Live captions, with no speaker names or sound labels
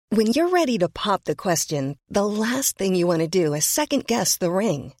When you're ready to pop the question, the last thing you want to do is second-guess the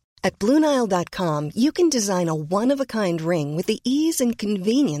ring. At BlueNile.com, you can design a one-of-a-kind ring with the ease and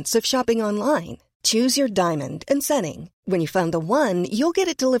convenience of shopping online. Choose your diamond and setting. When you find the one, you'll get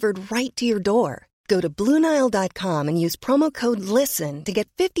it delivered right to your door. Go to BlueNile.com and use promo code LISTEN to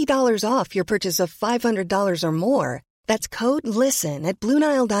get $50 off your purchase of $500 or more. That's code LISTEN at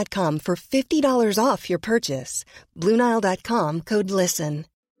BlueNile.com for $50 off your purchase. BlueNile.com, code LISTEN.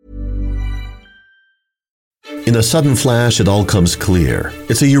 In a sudden flash, it all comes clear.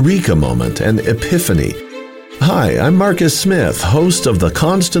 It's a eureka moment, an epiphany. Hi, I'm Marcus Smith, host of the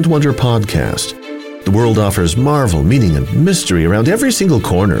Constant Wonder podcast. The world offers marvel, meaning, and mystery around every single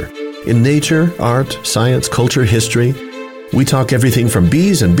corner. In nature, art, science, culture, history, we talk everything from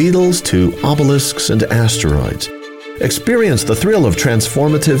bees and beetles to obelisks and asteroids. Experience the thrill of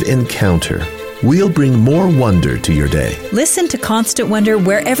transformative encounter. We'll bring more wonder to your day. Listen to Constant Wonder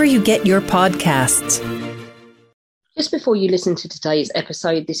wherever you get your podcasts. Just before you listen to today's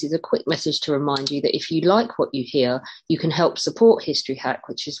episode, this is a quick message to remind you that if you like what you hear, you can help support History Hack,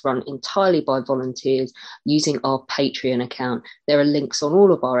 which is run entirely by volunteers, using our Patreon account. There are links on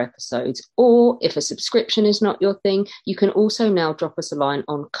all of our episodes, or if a subscription is not your thing, you can also now drop us a line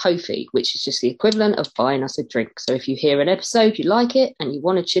on Ko-fi, which is just the equivalent of buying us a drink. So if you hear an episode, you like it, and you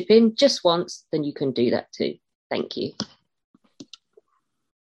want to chip in just once, then you can do that too. Thank you.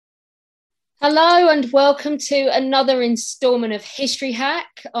 Hello and welcome to another instalment of History Hack.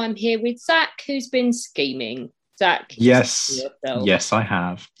 I'm here with Zach, who's been scheming. Zach. Yes, I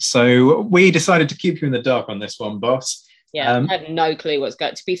have. So we decided to keep you in the dark on this one, boss. Yeah, I have no clue what's going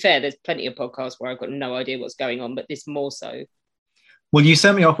on. To be fair, there's plenty of podcasts where I've got no idea what's going on, but this more so. Well, you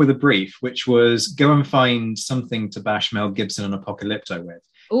sent me off with a brief, which was go and find something to bash Mel Gibson and Apocalypto with.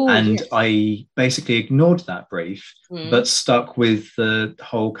 Ooh, and yes. I basically ignored that brief, but stuck with the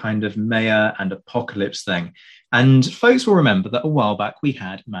whole kind of Maya and apocalypse thing. And folks will remember that a while back we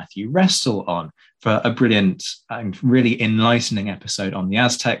had Matthew Restle on for a brilliant and really enlightening episode on the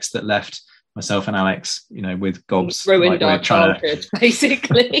Aztecs that left myself and Alex, with gobs. Ruined our childhood,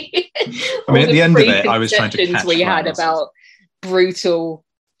 basically. I mean, at the end of it, I was trying to catch we had about brutal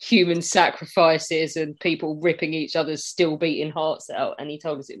human sacrifices and people ripping each other's still beating hearts out, and he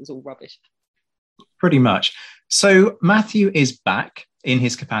told us it was all rubbish. Pretty much. So Matthew is back in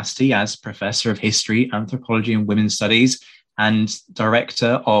his capacity as Professor of History, Anthropology and Women's Studies and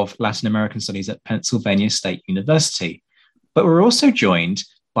Director of Latin American Studies at Pennsylvania State University. But we're also joined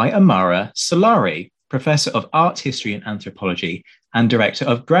by Amara Solari, Professor of Art History and Anthropology and Director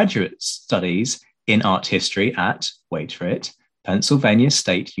of Graduate Studies in Art History at, wait for it, Pennsylvania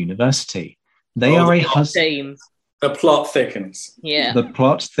State University. They are a husband. The plot thickens. Yeah. The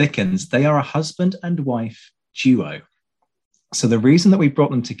plot thickens. They are a husband and wife duo. So the reason that we brought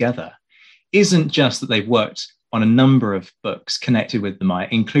them together isn't just that they've worked on a number of books connected with the Maya,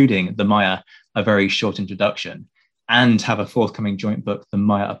 including the Maya, A Very Short Introduction, and have a forthcoming joint book, The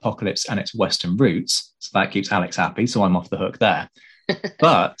Maya Apocalypse and Its Western Roots. So that keeps Alex happy, so I'm off the hook there.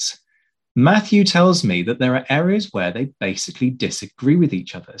 But Matthew tells me that there are areas where they basically disagree with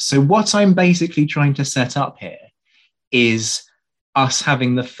each other. So what I'm basically trying to set up here is us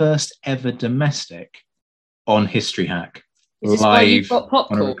having the first ever domestic on History Hack live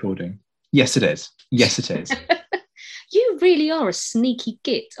on a recording. Yes, it is. Yes, it is. You really are a sneaky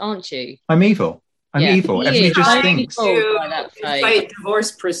git, aren't you? I'm evil. I'm evil. Everybody just thinks. Fight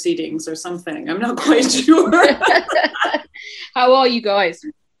divorce proceedings or something. I'm not quite sure. How are you guys?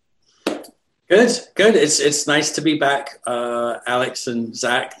 Good. It's nice to be back, Alex and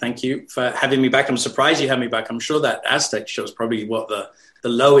Zach. Thank you for having me back. I'm surprised you had me back. I'm sure that Aztec show is probably the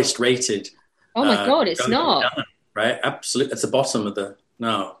lowest rated. Oh my God, it's not. Done, right? Absolutely, it's the bottom of the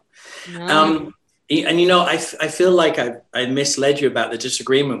no. And I feel like I misled you about the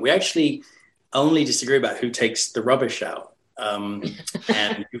disagreement. We actually only disagree about who takes the rubbish out and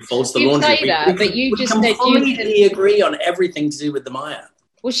who folds the laundry. Say that, but you just completely agree on everything to do with the Maya.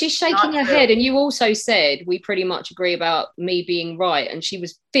 Well, she's shaking her head, and you also said we pretty much agree about me being right, and she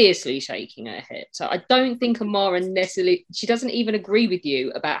was fiercely shaking her head. So I don't think Amara necessarily, she doesn't even agree with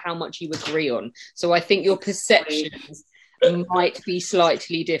you about how much you agree on. So I think your perceptions might be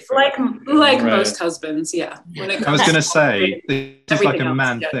slightly different. Like most husbands, yeah. I was going to say, it's like a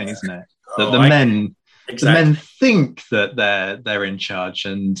man thing, isn't it? That the men think that they're in charge,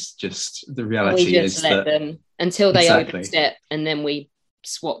 and just the reality is let that them until they overstep, and then we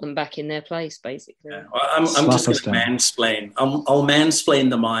swap them back in their place, basically. Yeah. I'm just going to mansplain. I'll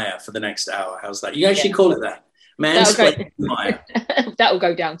mansplain the Maya for the next hour. How's that? You actually call it that? Mansplain the Maya. That will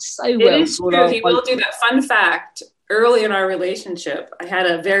go down so well. It is true. He will do that. Fun fact, early in our relationship, I had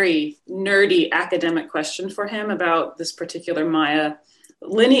a very nerdy academic question for him about this particular Maya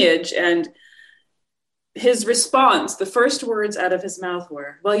lineage. And his response, the first words out of his mouth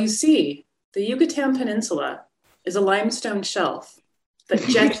were, well, you see, the Yucatan Peninsula is a limestone shelf that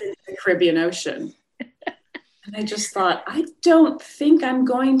jets into the Caribbean Ocean. And I just thought, I don't think I'm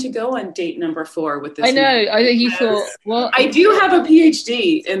going to go on date number 4 with this. I know. I think you thought, well, I do have a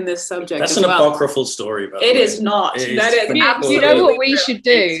PhD in this subject. That's an apocryphal story, by the way. It is not. It that is absolutely. You know what we should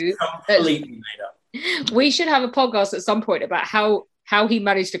do? Completely made up. We should have a podcast at some point about how he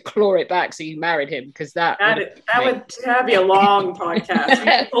managed to claw it back so you married him, because that'd be a long podcast.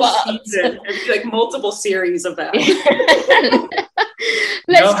 Season. It'd be like multiple series of that.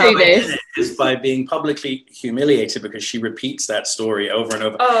 Let's do this. Is by being publicly humiliated because she repeats that story over and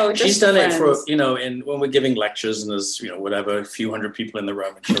over. Oh, she's done it for, when we're giving lectures and there's, whatever, a few hundred people in the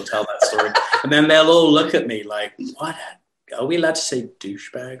room, and she'll tell that story. And then they'll all look at me like, what? Are we allowed to say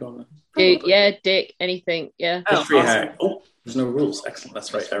douchebag on it? Yeah, dick, anything. Yeah. History hack. Oh, there's no rules. Excellent.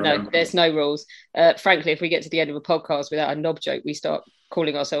 That's right. No, there's no rules. Frankly, if we get to the end of a podcast without a knob joke, we start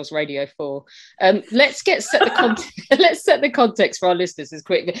calling ourselves Radio 4. Let's set the context for our listeners as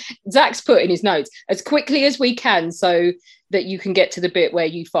quickly. Zach's put in his notes as quickly as we can so that you can get to the bit where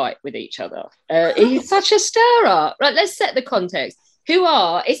you fight with each other. He's such a stirrer. Right, let's set the context.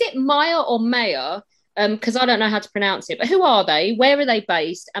 Is it Maya or Maya? Because I don't know how to pronounce it, but who are they? Where are they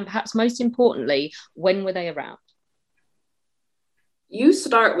based? And perhaps most importantly, when were they around? You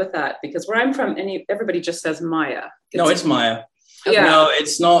start with that, because where I'm from, everybody just says Maya. It's Maya. Yeah. No,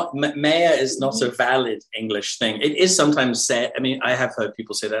 it's not. Maya is not a valid English thing. It is sometimes said. I mean, I have heard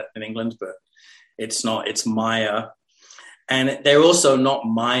people say that in England, but it's not. It's Maya. And they're also not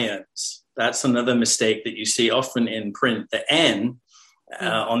Mayans. That's another mistake that you see often in print. The N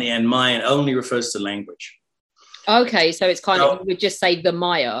on the end, Mayan, only refers to language. Okay, so it's kind of, we just say the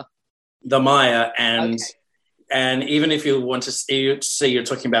Maya. The Maya, and even if you want to say you're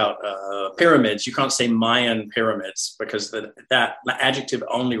talking about pyramids, you can't say Mayan pyramids because that adjective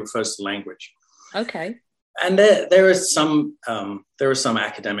only refers to language. Okay. And there are some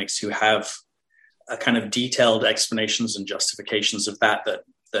academics who have a kind of detailed explanations and justifications of that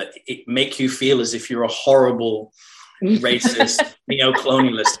it make you feel as if you're a horrible racist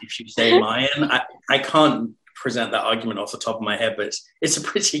neo-colonialist if you say Mayan. I can't present that argument off the top of my head, but it's a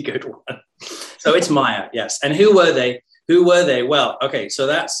pretty good one. So it's Maya, yes. And who were they? Well, okay, so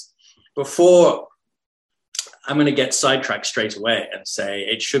that's before. I'm going to get sidetracked straight away and say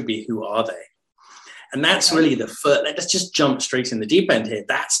it should be who are they? And that's really the first. Let's just jump straight in the deep end here.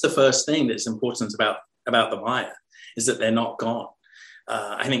 That's the first thing that's important about the Maya, is that they're not gone.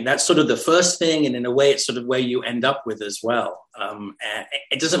 I think that's sort of the first thing, and in a way, it's sort of where you end up with as well. And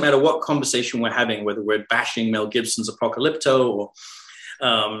it doesn't matter what conversation we're having, whether we're bashing Mel Gibson's Apocalypto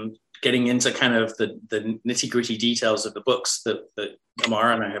or getting into kind of the nitty-gritty details of the books that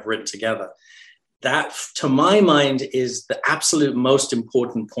Amara and I have written together. That, to my mind, is the absolute most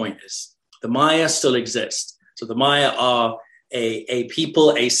important point, is the Maya still exist. So the Maya are a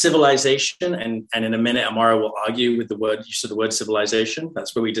people, a civilization, and in a minute, Amara will argue with use of the word civilization.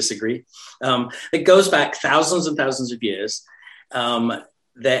 That's where we disagree. It goes back thousands and thousands of years. The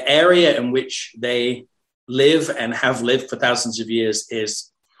area in which they live and have lived for thousands of years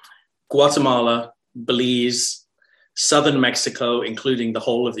is Guatemala, Belize, southern Mexico, including the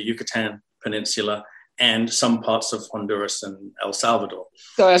whole of the Yucatan Peninsula, and some parts of Honduras and El Salvador.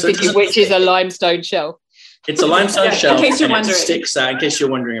 So I'm thinking, which is a limestone shelf. It's a limestone shelf. In case you're wondering. In case you're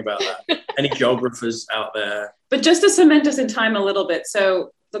wondering about that. Any geographers out there? But just to cement us in time a little bit,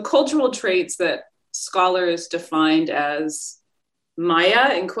 so the cultural traits that scholars defined as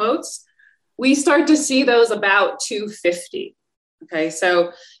Maya, in quotes, we start to see those about 250. Okay,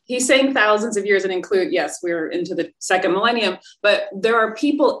 so he's saying thousands of years and include, yes, we're into the second millennium, but there are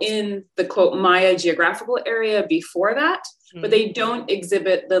people in the, quote, Maya geographical area before that, but they don't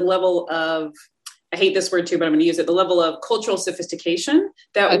exhibit the level of, I hate this word too, but I'm going to use it, the level of cultural sophistication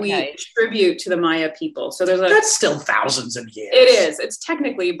that we attribute to the Maya people. So that's still thousands of years. It is. It's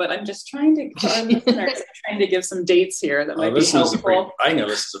technically, but I'm just trying to, trying to give some dates here that might be helpful. I know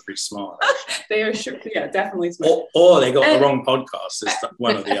listeners are pretty smart. They are sure, yeah, definitely smart. Or they got the wrong podcast. It's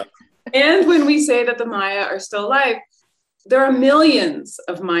one or the other. And when we say that the Maya are still alive, there are millions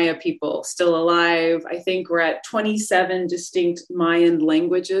of Maya people still alive. I think we're at 27 distinct Mayan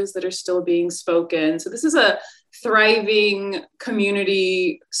languages that are still being spoken. So this is a thriving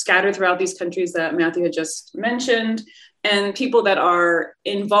community scattered throughout these countries that Matthew had just mentioned, and people that are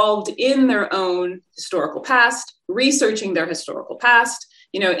involved in their own historical past, researching their historical past,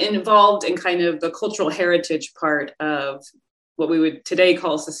 involved in kind of the cultural heritage part of what we would today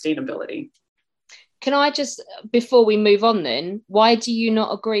call sustainability. Can I just, before we move on then, why do you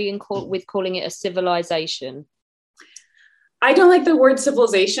not agree with calling it a civilization? I don't like the word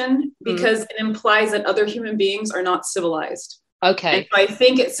civilization because it implies that other human beings are not civilized. Okay. And so I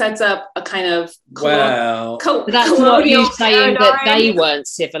think it sets up a kind of that's not you saying that they weren't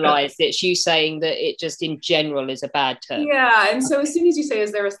civilized. It's you saying that it just in general is a bad term. Yeah. And so as soon as you say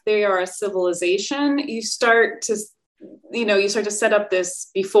they are a civilization, you start to set up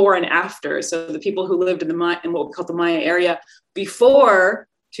this before and after. So the people who lived in what we call the Maya area before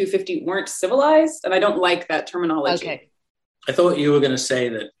 250 weren't civilized. And I don't like that terminology. Okay. I thought you were going to say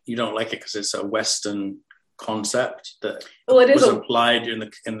that you don't like it because it's a Western concept that it was applied in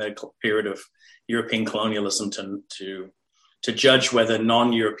the period of European colonialism to judge whether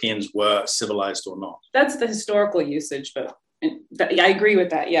non-Europeans were civilized or not. That's the historical usage, but I agree with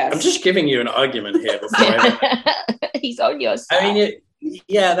that. Yes, I'm just giving you an argument here. Before he's on your side. I mean,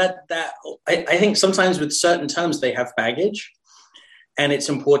 I think sometimes with certain terms they have baggage. And it's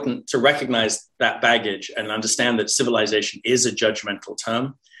important to recognize that baggage and understand that civilization is a judgmental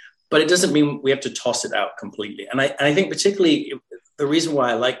term, but it doesn't mean we have to toss it out completely. And I think particularly the reason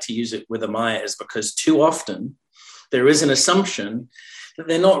why I like to use it with the Maya is because too often there is an assumption that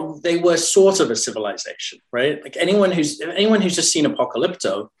they were sort of a civilization, right? Like anyone who's just seen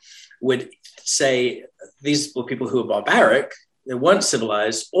Apocalypto would say these were people who were barbaric, they weren't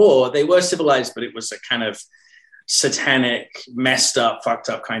civilized, or they were civilized, but it was a kind of satanic, messed up, fucked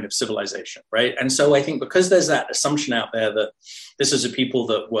up kind of civilization, right? And so I think because there's that assumption out there that this is a people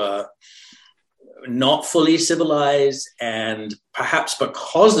that were not fully civilized, and perhaps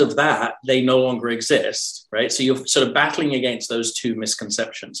because of that, they no longer exist, right? So you're sort of battling against those two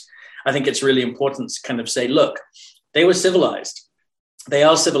misconceptions. I think it's really important to kind of say, look, they were civilized. They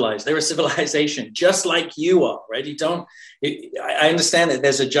are civilized. They're a civilization, just like you are, right? I understand that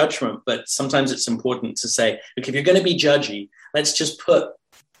there's a judgment, but sometimes it's important to say, look, if you're going to be judgy, let's just put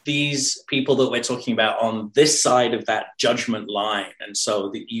these people that we're talking about on this side of that judgment line. And so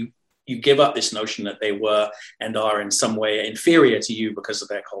that you give up this notion that they were and are in some way inferior to you because of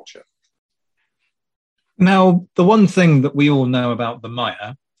their culture. Now, the one thing that we all know about the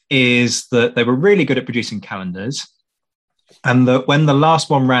Maya is that they were really good at producing calendars, and that when the last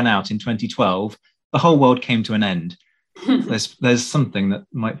one ran out in 2012, the whole world came to an end. There's something that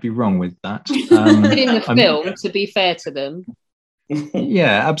might be wrong with that. In the film, to be fair to them.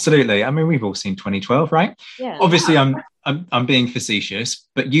 Yeah, absolutely. I mean, we've all seen 2012, right? Yeah. Obviously, I'm being facetious,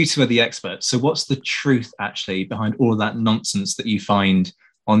 but you two are the experts. So what's the truth actually behind all of that nonsense that you find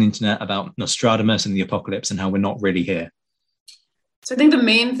on the internet about Nostradamus and the apocalypse and how we're not really here? So I think the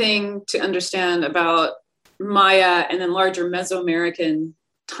main thing to understand about Maya and then larger Mesoamerican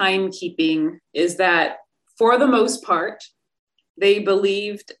timekeeping is that for the most part, they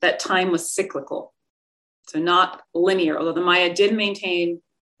believed that time was cyclical, so not linear, although the Maya did maintain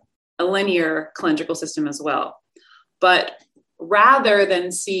a linear calendrical system as well. But rather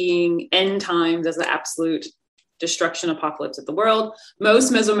than seeing end times as the absolute destruction apocalypse of the world,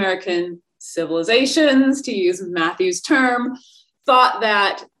 most Mesoamerican civilizations, to use Matthew's term, thought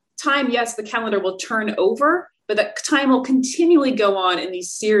that time, yes, the calendar will turn over, but that time will continually go on in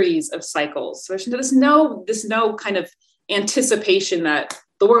these series of cycles. So there's no kind of anticipation that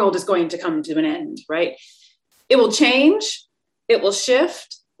the world is going to come to an end, right? It will change, it will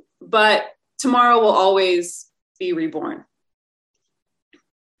shift, but tomorrow will always be reborn.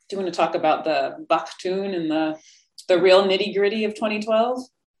 Do you want to talk about the Baktun and the real nitty gritty of 2012?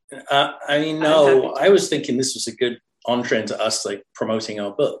 No, I was thinking this was a good entree into us like promoting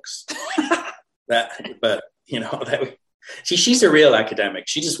our books. She's a real academic.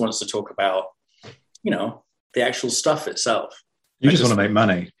 She just wants to talk about, the actual stuff itself. You just want to make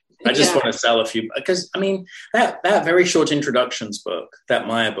money. I just want to sell a few, because I mean that very short introductions book, that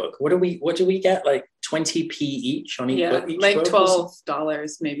Maya book. What do we get? Like 20p each on each book? Like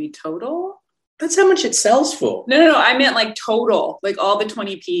 $12 maybe total. That's how much it sells for. No. I meant like total, like all the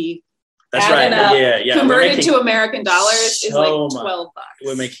 20p. That's right. Yeah. Converted to American dollars is like $12.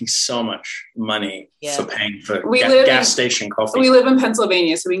 We're making so much money for paying for gas station coffee. We live in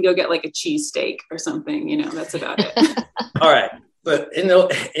Pennsylvania, so we can go get like a cheesesteak or something. That's about it. All right. But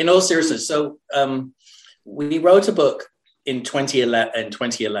in all seriousness, so we wrote a book in 2011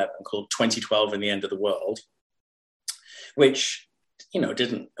 called 2012 and the End of the World, which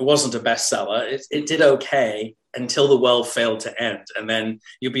it wasn't a bestseller. It did okay until the world failed to end. And then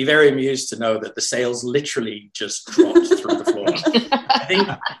you'll be very amused to know that the sales literally just dropped through the floor.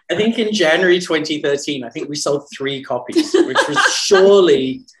 I think in January 2013, I think we sold 3 copies, which was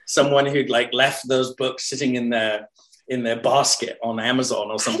surely someone who'd like left those books sitting in their basket on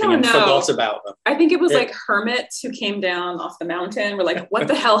Amazon or something and forgot about them. I think it was like hermits who came down off the mountain. We're like, what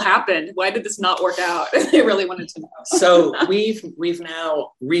the hell happened? Why did this not work out? They really wanted to know. So we've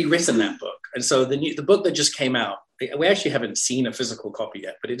now rewritten that book. And so the book that just came out, we actually haven't seen a physical copy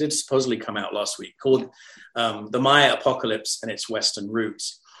yet, but it did supposedly come out last week, called The Maya Apocalypse and Its Western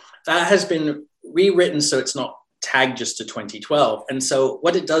Roots. That has been rewritten so it's not tagged just to 2012. And so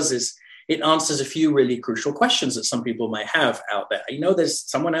what it does is it answers a few really crucial questions that some people might have out there. There's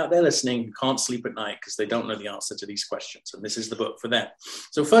someone out there listening who can't sleep at night because they don't know the answer to these questions. And this is the book for them.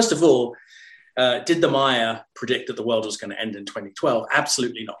 So first of all, did the Maya predict that the world was going to end in 2012?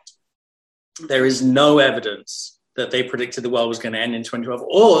 Absolutely not. There is no evidence that they predicted the world was going to end in 2012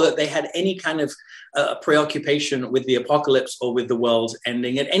 or that they had any kind of preoccupation with the apocalypse or with the world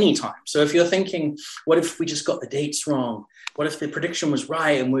ending at any time. So if you're thinking, what if we just got the dates wrong? What if the prediction was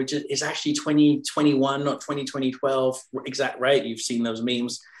right and it's actually 2021, not 2012, exact, right? You've seen those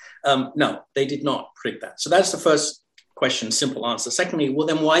memes. No, they did not predict that. So that's the first question, simple answer. Secondly, well,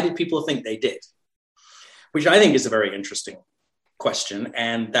 then why did people think they did? Which I think is a very interesting question.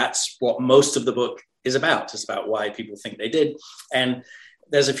 And that's what most of the book is about. It's about why people think they did. And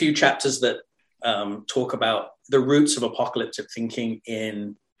there's a few chapters that talk about the roots of apocalyptic thinking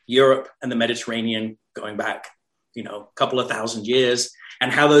in Europe and the Mediterranean going back, a couple of thousand years,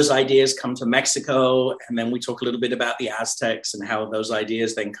 and how those ideas come to Mexico. And then we talk a little bit about the Aztecs and how those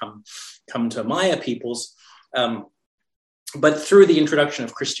ideas then come to Maya peoples, but through the introduction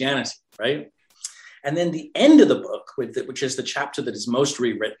of Christianity, right? And then the end of the book, which is the chapter that is most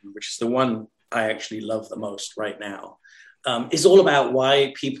rewritten, which is the one I actually love the most right now, is all about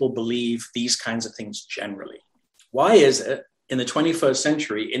why people believe these kinds of things generally. Why is it in the 21st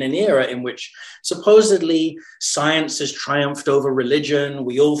century, in an era in which supposedly science has triumphed over religion,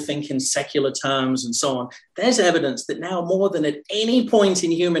 we all think in secular terms and so on, there's evidence that now more than at any point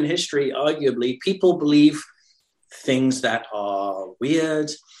in human history, arguably, people believe things that are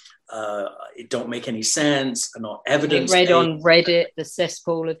weird, it don't make any sense, are not evidence. Read on Reddit, the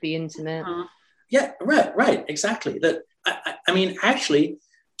cesspool of the internet. Yeah, right, exactly. That I mean, actually,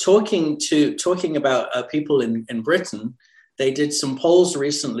 talking about people in Britain, they did some polls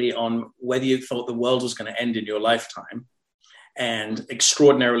recently on whether you thought the world was going to end in your lifetime, and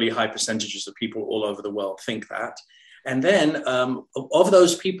extraordinarily high percentages of people all over the world think that. And then of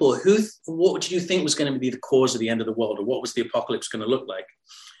those people, what do you think was going to be the cause of the end of the world, or what was the apocalypse going to look like?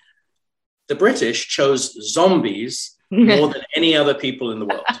 The British chose zombies more than any other people in the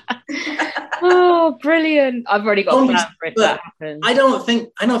world. Oh, brilliant! I've already got a plan for if that happens. I don't think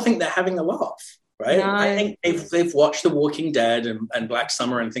they're having a laugh, right? No. I think they've watched The Walking Dead and Black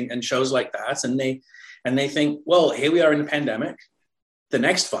Summer and shows like that, and they think, well, here we are in a pandemic. The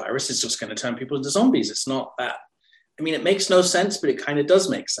next virus is just going to turn people into zombies. It's not that. I mean, it makes no sense, but it kind of does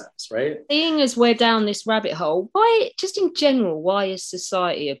make sense, right? Seeing as we're down this rabbit hole, why, just in general, why is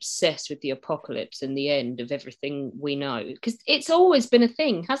society obsessed with the apocalypse and the end of everything we know? Because it's always been a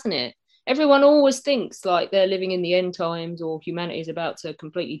thing, hasn't it? Everyone always thinks like they're living in the end times or humanity is about to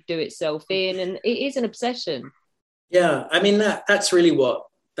completely do itself in, and it is an obsession. Yeah, I mean, that's really what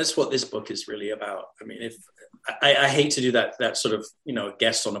this book is really about. I mean, if I hate to do that sort of,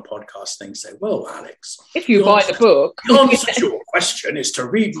 guest on a podcast thing, say, well, Alex, if you buy the book, the answer to your question is to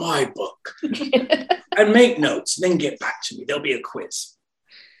read my book and make notes and then get back to me. There'll be a quiz.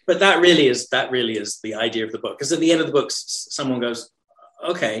 But that really is the idea of the book. Because at the end of the book, someone goes,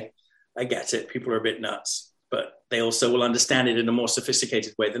 okay, I get it. People are a bit nuts, but they also will understand it in a more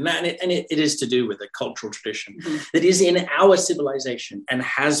sophisticated way than that. And it is to do with a cultural tradition that is in our civilization and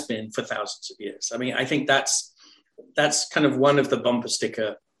has been for thousands of years. I mean, I think that's kind of one of the bumper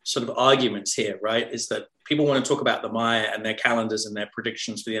sticker sort of arguments here, right? Is that people want to talk about the Maya and their calendars and their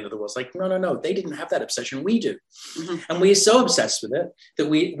predictions for the end of the world. It's like, no, they didn't have that obsession. We do. Mm-hmm. And we're so obsessed with it that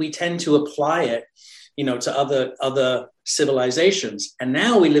we tend to apply it, to other civilizations. And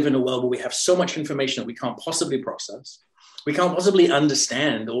now we live in a world where we have so much information that we can't possibly process. We can't possibly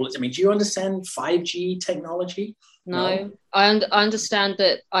understand all. I mean, do you understand 5G technology? No. I understand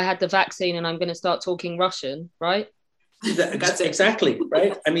that I had the vaccine and I'm going to start talking Russian, right? That's exactly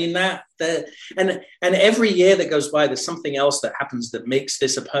right. I mean, and every year that goes by, there's something else that happens that makes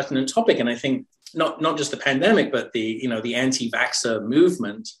this a pertinent topic. And I think not just the pandemic, but the anti-vaxxer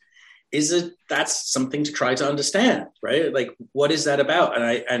movement that's something to try to understand, right? Like, what is that about?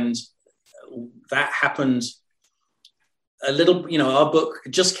 And that happened a little, our book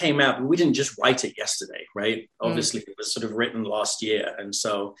just came out, but we didn't just write it yesterday, right? Obviously, it was sort of written last year. And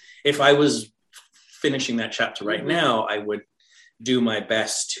so if I was finishing that chapter right now, I would do my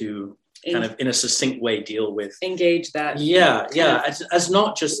best to kind of in a succinct way deal with engage that as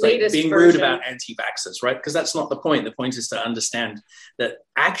not just like being rude about anti-vaxxers, right? Because that's not the point. The point is to understand that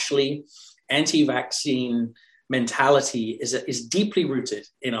actually anti-vaccine mentality is deeply rooted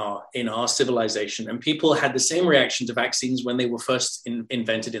in our civilization, and people had the same reaction to vaccines when they were first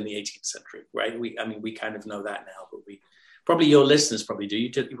invented in the 18th century, right? We kind of know that now, but probably your listeners probably do. You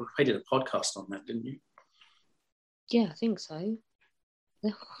did a podcast on that, didn't you? Yeah, I think so.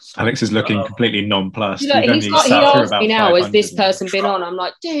 Alex is looking completely nonplussed. He asked me now, has this person been on? I'm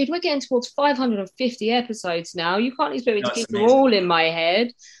like, dude, we're getting towards 550 episodes now. You can't expect me to keep them all in my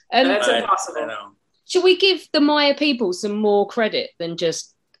head. That's impossible. Should we give the Maya people some more credit than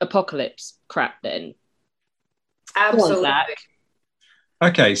just apocalypse crap then? Absolutely.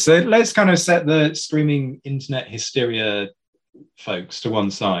 Okay, so let's kind of set the screaming internet hysteria folks to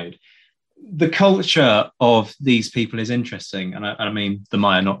one side. The culture of these people is interesting, and I mean the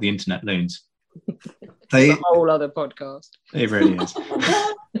Maya, not the internet loons. It's a whole other podcast. It really is.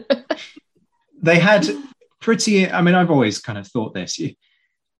 They had I've always kind of thought this.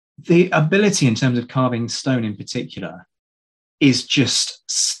 The ability in terms of carving stone in particular is just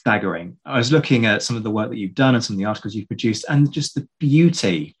staggering. I was looking at some of the work that you've done and some of the articles you've produced, and just the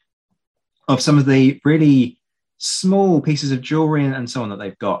beauty of some of the really small pieces of jewelry and so on that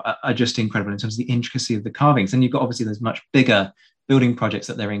they've got are just incredible in terms of the intricacy of the carvings. And you've got obviously those much bigger building projects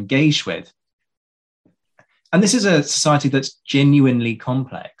that they're engaged with. And this is a society that's genuinely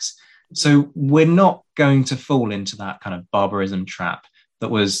complex. So we're not going to fall into that kind of barbarism trap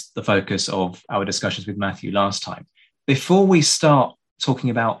that was the focus of our discussions with Matthew last time. Before we start talking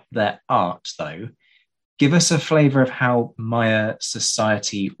about their art, though, give us a flavor of how Maya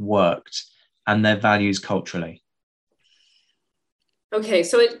society worked and their values culturally. Okay,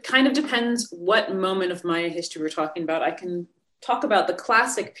 so it kind of depends what moment of Maya history we're talking about. I can talk about the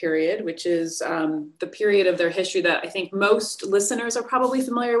classic period, which is the period of their history that I think most listeners are probably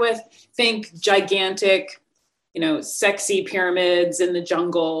familiar with. Think gigantic, sexy pyramids in the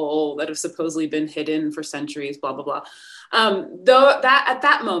jungle that have supposedly been hidden for centuries, blah, blah, blah. Though that at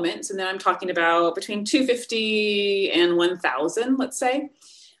that moment, and then I'm talking about between 250 and 1000, let's say,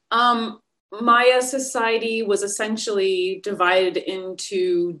 Maya society was essentially divided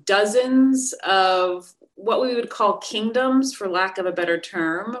into dozens of what we would call kingdoms, for lack of a better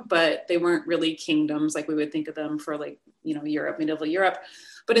term, but they weren't really kingdoms like we would think of them for Europe, medieval Europe.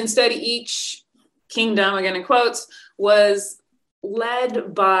 But instead, each kingdom, again in quotes, was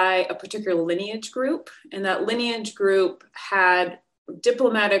led by a particular lineage group. And that lineage group had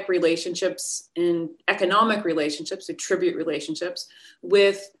diplomatic relationships and economic relationships, or tribute relationships,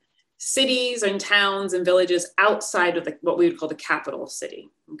 with cities and towns and villages outside of what we would call the capital city.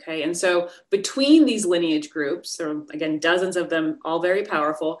 Okay. And so between these lineage groups, there are, again, dozens of them, all very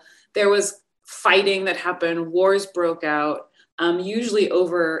powerful, there was fighting that happened, wars broke out, usually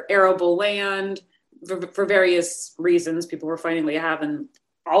over arable land for various reasons. People were fighting they have in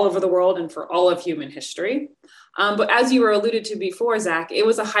all over the world and for all of human history. But as you were alluded to before, Zach, it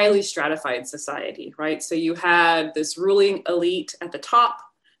was a highly stratified society, right? So you had this ruling elite at the top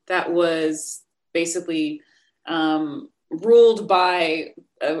that was basically ruled by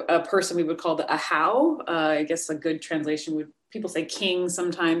a person we would call a hau. I guess a good translation would, people say king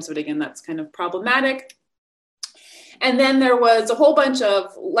sometimes, but again, that's kind of problematic. And then there was a whole bunch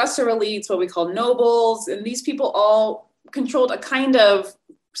of lesser elites, what we call nobles, and these people all controlled a kind of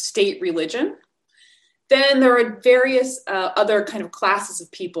state religion. Then there are various other kind of classes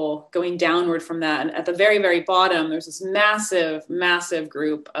of people going downward from that. And at the very, very bottom, there's this massive, massive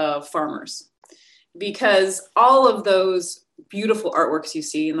group of farmers, because all of those beautiful artworks you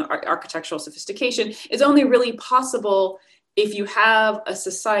see in the architectural sophistication is only really possible if you have a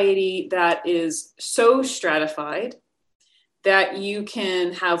society that is so stratified that you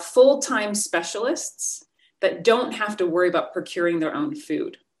can have full-time specialists that don't have to worry about procuring their own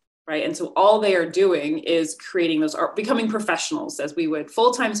food. Right. And so all they are doing is creating those art, becoming professionals, as we would,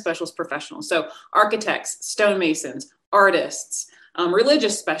 full-time specialist professionals. So architects, stonemasons, artists,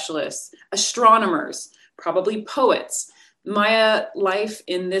 religious specialists, astronomers, probably poets. Maya life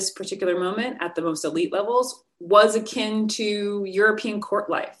in this particular moment at the most elite levels was akin to European court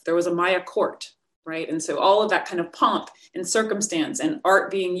life. There was a Maya court, right? And so all of that kind of pomp and circumstance and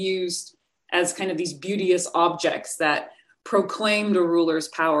art being used as kind of these beauteous objects that proclaimed a ruler's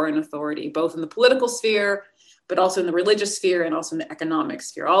power and authority, both in the political sphere, but also in the religious sphere and also in the economic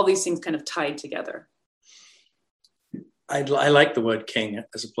sphere. All these things kind of tied together. I like the word king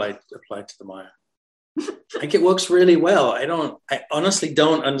as applied to the Maya. I think it works really well. I honestly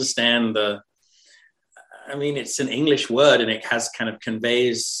don't understand it's an English word and it has kind of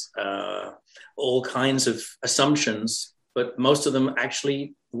conveys all kinds of assumptions, but most of them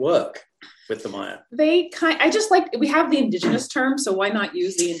actually work with the Maya. We have the indigenous term, so why not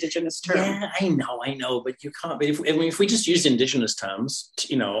use the indigenous term? Yeah, I know, but you can't. But if we just used indigenous terms,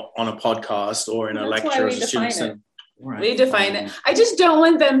 on a podcast or in a lecture as a student, we define it. I just don't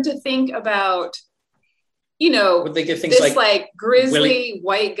want them to think about, would they give things this like grizzly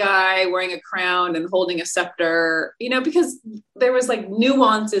white guy wearing a crown and holding a scepter, because there was like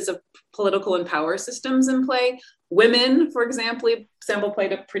nuances of political and power systems in play. Women, for example,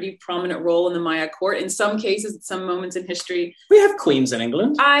 played a pretty prominent role in the Maya court. In some cases, at some moments in history. We have queens in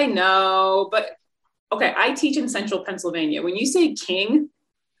England. I know, but okay, I teach in central Pennsylvania. When you say king,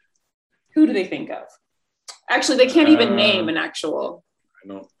 who do they think of? Actually, they can't even name an actual. I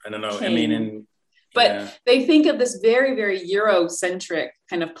don't know. King. They think of this very, very Eurocentric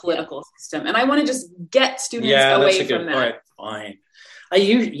kind of political system. And I want to just get students away from that. All right, fine.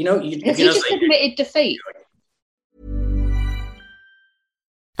 You just admitted defeat?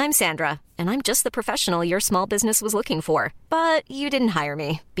 I'm Sandra, and I'm just the professional your small business was looking for. But you didn't hire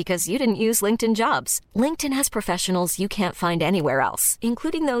me because you didn't use LinkedIn Jobs. LinkedIn has professionals you can't find anywhere else,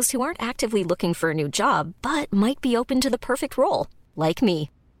 including those who aren't actively looking for a new job, but might be open to the perfect role, like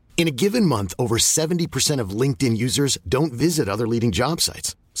me. In a given month, over 70% of LinkedIn users don't visit other leading job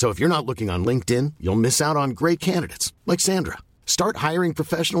sites. So if you're not looking on LinkedIn, you'll miss out on great candidates like Sandra. Start hiring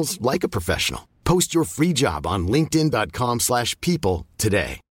professionals like a professional. Post your free job on linkedin.com/people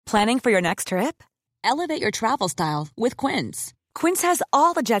today. Planning for your next trip? Elevate your travel style with Quince. Quince has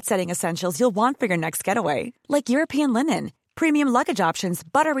all the jet-setting essentials you'll want for your next getaway, like European linen, premium luggage options,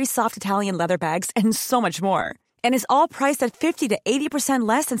 buttery soft Italian leather bags, and so much more. And is all priced at 50 to 80%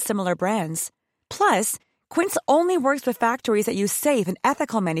 less than similar brands. Plus, Quince only works with factories that use safe and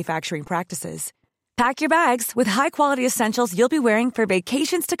ethical manufacturing practices. Pack your bags with high-quality essentials you'll be wearing for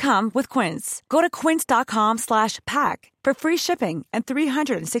vacations to come with Quince. Go to quince.com/pack for free shipping and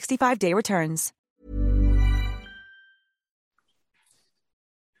 365-day returns.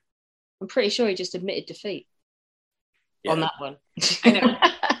 I'm pretty sure he just admitted defeat on that one. I know.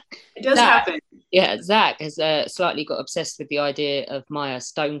 It does happen. Yeah, Zach has slightly got obsessed with the idea of Maya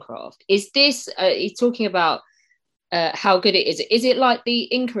stonecraft. Is this, he's talking about how good it is. Is it like the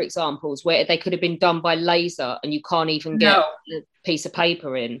Inca examples where they could have been done by laser and you can't even get a piece of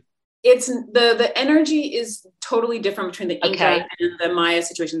paper in? It's the energy is totally different between the Inca and the Maya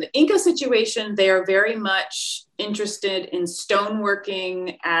situation. The Inca situation, they are very much interested in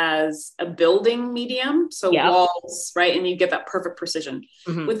stoneworking as a building medium. So walls, right? And you get that perfect precision.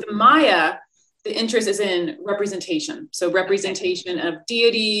 Mm-hmm. With the Maya, the interest is in representation. So representation of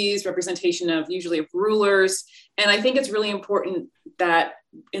deities, representation of usually of rulers. And I think it's really important that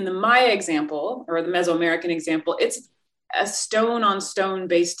in the Maya example or the Mesoamerican example, it's a stone on stone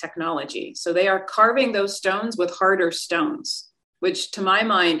based technology. So they are carving those stones with harder stones, which to my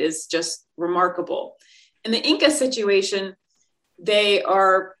mind is just remarkable. In the Inca situation, they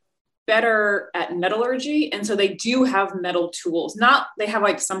are better at metallurgy. And so they do have metal tools. They have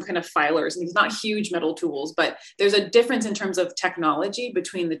like some kind of filers and these not huge metal tools, but there's a difference in terms of technology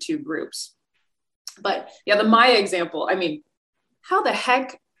between the two groups. But yeah, the Maya example, I mean, how the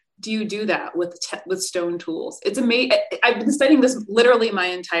heck do you do that with stone tools? It's amazing. I've been studying this literally my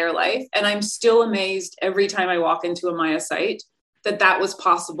entire life, and I'm still amazed every time I walk into a Maya site that was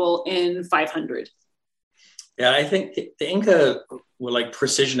possible in 500. Yeah, I think the Inca were like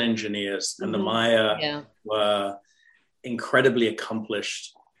precision engineers, and the Maya were incredibly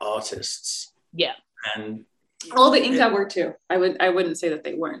accomplished artists. Yeah, and all the Inca were too. I wouldn't say that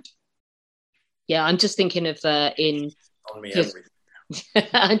they weren't. Yeah, I'm just thinking of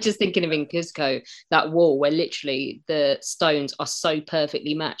I'm just thinking of in Cuzco, that wall where literally the stones are so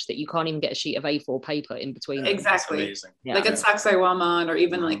perfectly matched that you can't even get a sheet of A4 paper in between. Exactly. Like at Sacsayhuaman or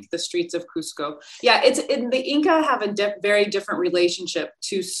even like the streets of Cusco. Yeah, the Inca have a very different relationship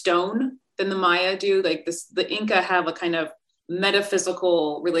to stone than the Maya do. Like the Inca have a kind of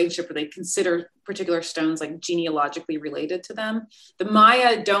metaphysical relationship where they consider particular stones like genealogically related to them. The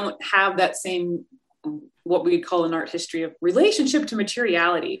Maya don't have that same, what we call in art history, of relationship to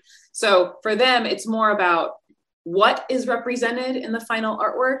materiality. So for them, it's more about what is represented in the final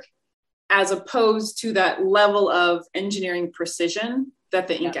artwork as opposed to that level of engineering precision that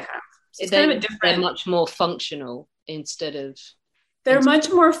the Inca have. So it's kind of a different. They're much more functional instead of. They're much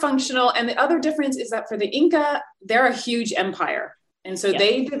more functional. And the other difference is that for the Inca, they're a huge empire. And so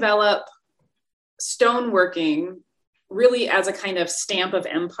they develop stoneworking really as a kind of stamp of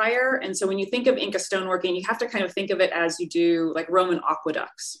empire. And so when you think of Inca stoneworking, you have to kind of think of it as you do like Roman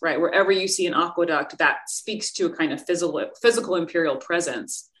aqueducts, right? Wherever you see an aqueduct, that speaks to a kind of physical imperial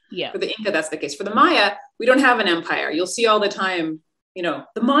presence. Yeah. For the Inca, that's the case. For the Maya, we don't have an empire. You'll see all the time, you know,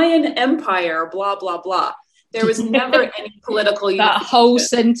 the Mayan Empire, blah, blah, blah. There was never any political That whole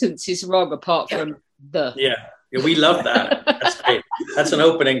sentence is wrong apart from the. Yeah, we love that. That's great. That's an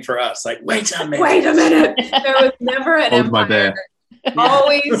opening for us. Like, wait a minute. There was never an empire.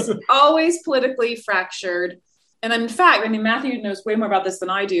 Always politically fractured. And in fact, I mean, Matthew knows way more about this than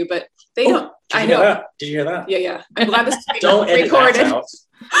I do, but they don't. I know. Did you hear that? Yeah. I'm glad this is don't recorded. Edit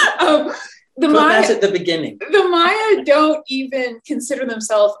that out. The Maya, that's at the beginning. The Maya don't even consider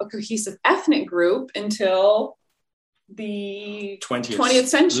themselves a cohesive ethnic group until the 20th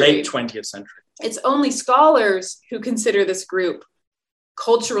century. Late 20th century. It's only scholars who consider this group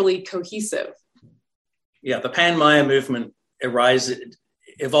culturally cohesive. Yeah, the Pan-Maya movement evolves in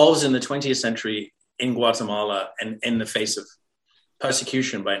the 20th century in Guatemala and in the face of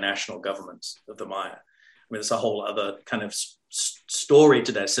persecution by national governments of the Maya. I mean, it's a whole other kind of story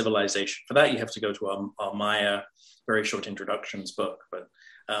to their civilization. For that, you have to go to our Maya Very Short Introductions book. But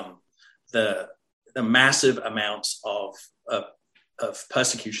the massive amounts of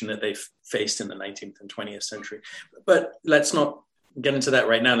persecution that they faced in the 19th and 20th century. But let's not get into that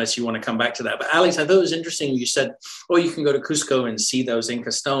right now unless you want to come back to that. But Alex, I thought it was interesting you said, oh, you can go to Cusco and see those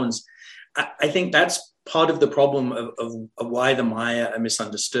Inca stones. I think that's part of the problem of why the Maya are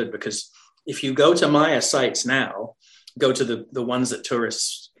misunderstood, because if you go to Maya sites now, go to the ones that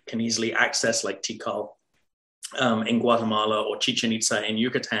tourists can easily access, like Tikal in Guatemala or Chichen Itza in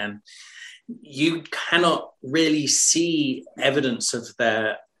Yucatan, you cannot really see evidence of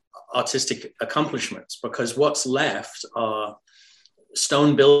their artistic accomplishments, because what's left are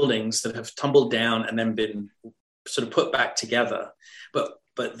stone buildings that have tumbled down and then been sort of put back together.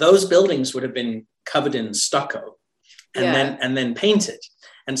 But those buildings would have been covered in stucco and then painted.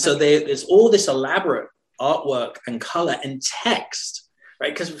 And so there's all this elaborate artwork and color and text,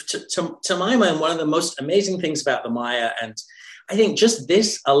 right? Because to my mind, one of the most amazing things about the Maya, and I think just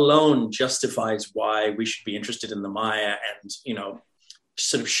this alone justifies why we should be interested in the Maya and, you know,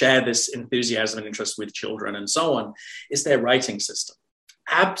 sort of share this enthusiasm and interest with children and so on, is their writing system.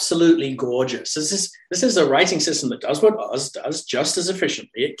 Absolutely gorgeous. This is a writing system that does what Oz does just as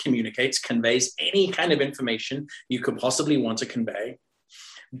efficiently. It communicates, conveys any kind of information you could possibly want to convey,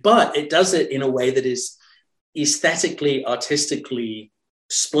 but it does it in a way that is aesthetically, artistically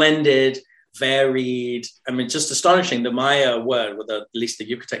splendid, varied. I mean, just astonishing. The Maya word, or at least the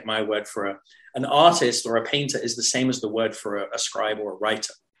Yucatec Maya word for an artist or a painter, is the same as the word for a scribe or a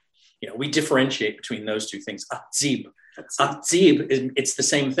writer. You know, we differentiate between those two things. Atzib. Atzib, it's the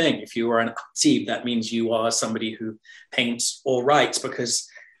same thing. If you are an atzib, that means you are somebody who paints or writes, because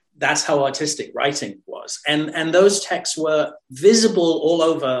that's how artistic writing was. And those texts were visible all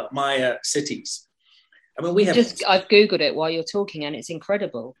over Maya cities. I mean, I've Googled it while you're talking, and it's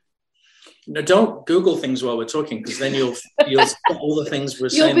incredible. No, don't Google things while we're talking, because then you'll all the things we're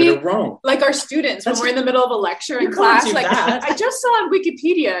saying that are wrong. Like our students, when we're in the middle of a lecture in class, like, I just saw on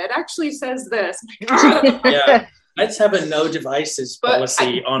Wikipedia, it actually says this. Yeah. Let's have a no devices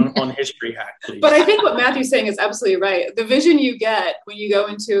policy on History Hack, please. But I think what Matthew's saying is absolutely right. The vision you get when you go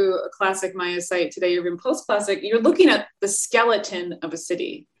into a classic Maya site today, or even post-classic, you're looking at the skeleton of a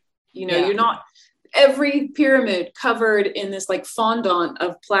city. You know, you're not every pyramid covered in this like fondant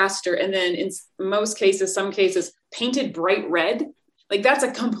of plaster, and then in some cases painted bright red. Like, that's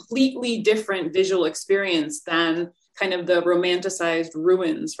a completely different visual experience than kind of the romanticized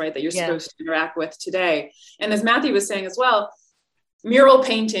ruins, right, that you're supposed to interact with today. And as Matthew was saying as well, mural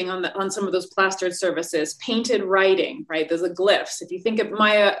painting on some of those plastered surfaces, painted writing, right, there's the glyphs. If you think of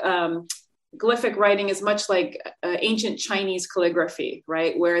Maya, glyphic writing is much like ancient Chinese calligraphy,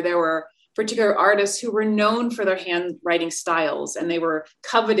 right, where there were particular artists who were known for their handwriting styles, and they were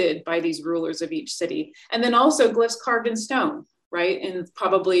coveted by these rulers of each city. And then also glyphs carved in stone, right, and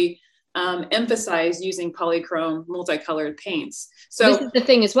probably emphasized using polychrome, multicolored paints. So this is the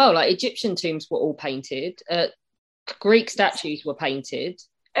thing as well, like Egyptian tombs were all painted, Greek statues were painted.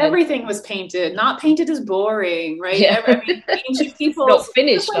 Everything was painted. Not painted is boring, right? Yeah. I mean, ancient people not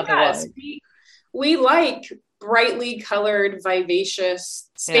finished like otherwise. We like brightly colored, vivacious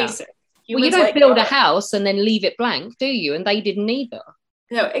spaces. Yeah. Well, you don't build a house and then leave it blank, do you? And they didn't either.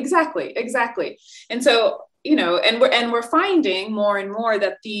 No, exactly. And so and we're finding more and more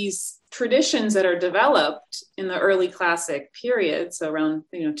that these traditions that are developed in the early classic period, so around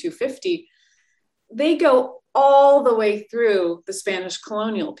 250, they go all the way through the Spanish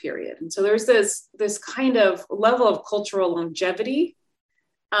colonial period. And so there's this kind of level of cultural longevity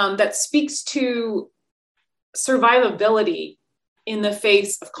that speaks to survivability in the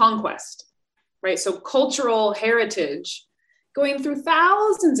face of conquest, right? So cultural heritage going through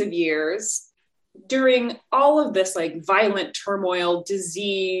thousands of years during all of this like violent turmoil,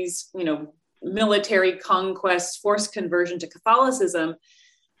 disease, military conquest, forced conversion to Catholicism.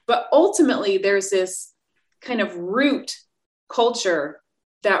 But ultimately there's this kind of root culture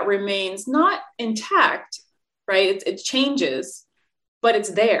that remains not intact, right? It changes, but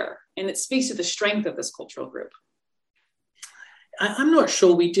it's there. And it speaks to the strength of this cultural group. I'm not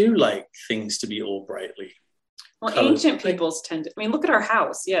sure we do like things to be all brightly. Well, ancient peoples tend to, look at our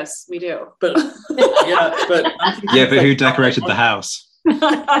house. Yes, we do. But but who decorated the house?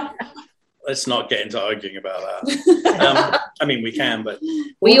 Let's not get into arguing about that. We can, but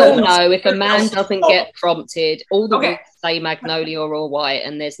we all know if a man doesn't get prompted, all the rules say Magnolia or white,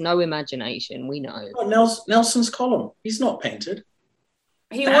 and there's no imagination. We know. Oh, Nelson's column. He's not painted.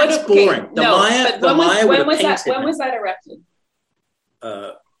 That's boring. When was that erected?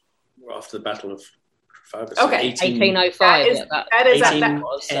 After the Battle of Trafalgar. So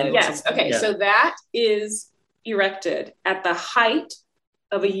 1805. Yes. Okay. Yeah. So that is erected at the height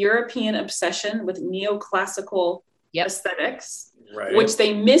of a European obsession with neoclassical aesthetics, right, which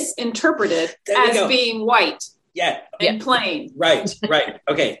they misinterpreted as being white. And plain. Right.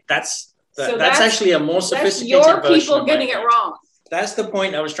 Okay. That's actually a more sophisticated version. That's your people of getting it wrong. That's the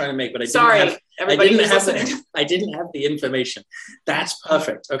point I was trying to make, but I didn't have the information. That's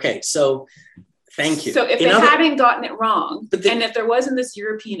perfect. Okay, so thank you. So if they hadn't gotten it wrong, and if there wasn't this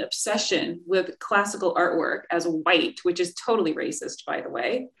European obsession with classical artwork as white, which is totally racist, by the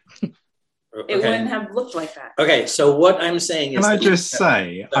way, it wouldn't have looked like that. Okay, so what I'm saying is... Can I just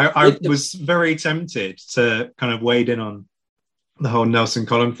say, I was very tempted to kind of wade in on the whole Nelson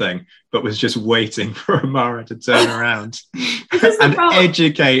column thing, but was just waiting for Amara to turn around and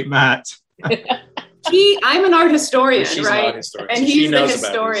educate Matt. I'm an art historian, right? And he's the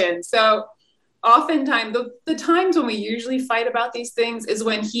historian. So oftentimes, the times when we usually fight about these things is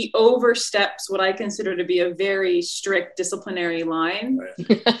when he oversteps what I consider to be a very strict disciplinary line. Right.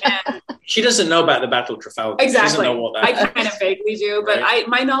 And she doesn't know about the Battle of Trafalgar. Exactly. She doesn't know what that is. I kind of vaguely do, but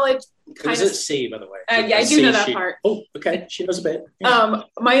my knowledge kind of... It was at sea, by the way. I do know that part. Oh, okay. She knows a bit. Yeah.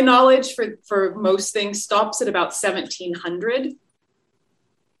 My knowledge for most things stops at about 1700.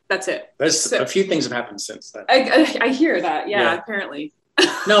 That's it. There's a few things have happened since then. I hear that. Yeah. Apparently.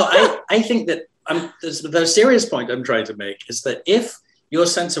 No, I think that the serious point I'm trying to make is that if your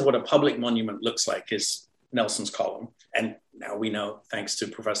sense of what a public monument looks like is Nelson's column, and now we know, thanks to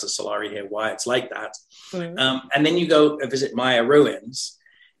Professor Solari here, why it's like that, and then you go visit Maya ruins,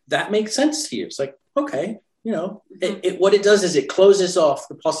 that makes sense to you. It's like, okay, what it does is it closes off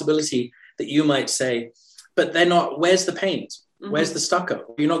the possibility that you might say, but they're not, where's the paint? Where's the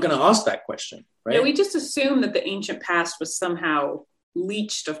stucco? You're not going to ask that question, right? Yeah, we just assume that the ancient past was somehow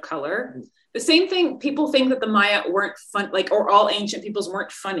leached of color. The same thing, people think that the Maya weren't fun, or all ancient peoples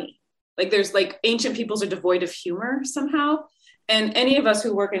weren't funny. There's ancient peoples are devoid of humor somehow. And any of us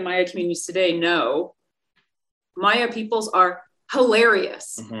who work in Maya communities today know Maya peoples are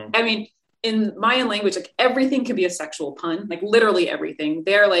hilarious. In Mayan language, everything can be a sexual pun, literally everything.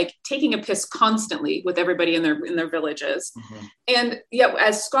 They're taking a piss constantly with everybody in their villages. And yet,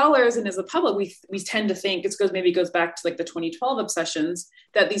 as scholars and as a public, we tend to think goes back to the 2012 obsessions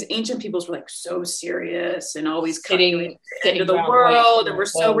that these ancient peoples were so serious and always cutting into the world and were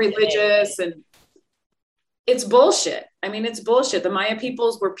so religious. And it's bullshit. It's bullshit. The Maya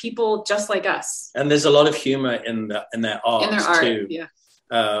peoples were people just like us. And there's a lot of humor in their art too. Yeah.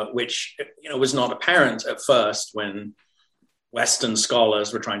 Which was not apparent at first when Western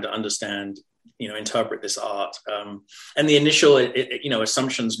scholars were trying to understand, interpret this art. And the initial,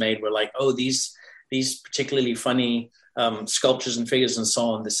 assumptions made were these particularly funny sculptures and figures and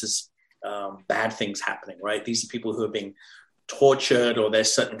so on. This is bad things happening, right? These are people who are being tortured, or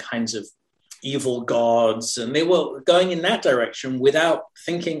there's certain kinds of evil gods, and they were going in that direction without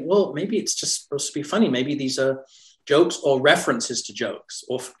thinking, well, maybe it's just supposed to be funny. Maybe these are jokes or references to jokes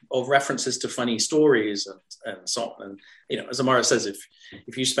or references to funny stories and so on. And, as Amara says,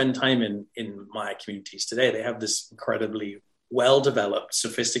 if you spend time in Maya communities today, they have this incredibly well-developed,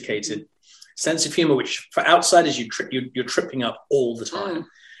 sophisticated sense of humor, which for outsiders, you're tripping up all the time,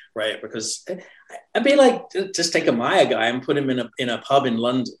 right? Because I'd be just take a Maya guy and put him in a pub in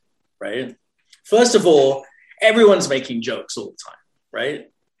London, right? First of all, everyone's making jokes all the time,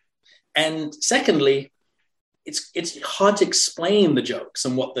 right? And secondly, it's hard to explain the jokes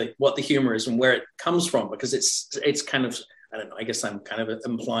and what the humor is and where it comes from, because it's kind of, I don't know, I guess I'm kind of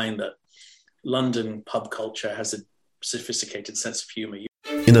implying that London pub culture has a sophisticated sense of humor.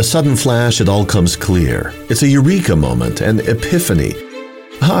 In a sudden flash, it all comes clear. It's a eureka moment, an epiphany.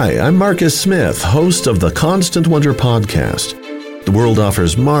 Hi, I'm Marcus Smith, host of the Constant Wonder podcast. The world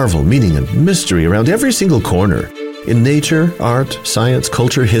offers marvel, meaning, and mystery around every single corner. In nature, art, science,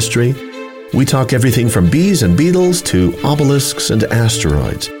 culture, history, we talk everything from bees and beetles to obelisks and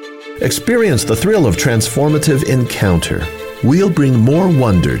asteroids. Experience the thrill of transformative encounter. We'll bring more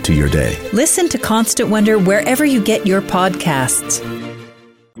wonder to your day. Listen to Constant Wonder wherever you get your podcasts.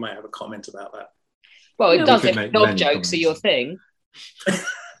 You might have a comment about that. Well, it does if dog jokes are your thing.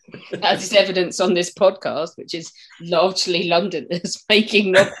 As is evidence on this podcast, which is largely Londoners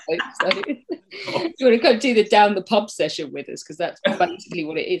making knob jokes. So if you want to come do the down the pub session with us, because that's basically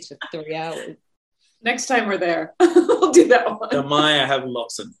what it is for 3 hours. Next time we're there, we'll do that one. The Maya have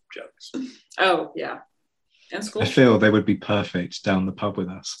lots of jokes. Oh, yeah. And school. I feel they would be perfect down the pub with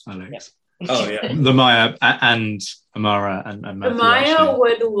us, Alex. Yeah. Oh, yeah. The Maya and Amara and Matthew. The Maya actually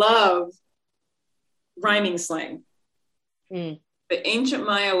would love rhyming slang. Mm. The ancient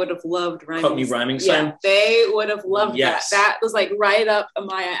Maya would have loved Cockney rhyming slang. Yeah, they would have loved Yes. that. That was like right up a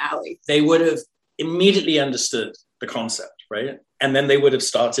Maya alley. They would have immediately understood the concept, right? And then they would have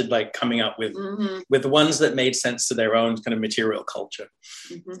started like coming up with the ones that made sense to their own kind of material culture.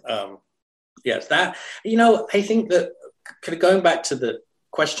 Mm-hmm. Yes, that, I think that kind of going back to the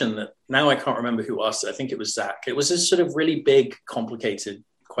question that now I can't remember who asked it. I think it was Zach. It was a sort of really big, complicated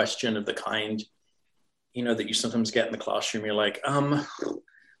question of the kind, that you sometimes get in the classroom. You're like, there's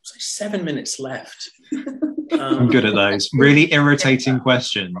like 7 minutes left. I'm good at those. Really irritating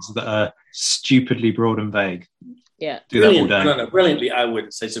questions that are stupidly broad and vague. Yeah. Do that all day. No, brilliantly, I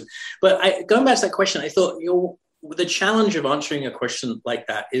would say so. But going back to that question, I thought the challenge of answering a question like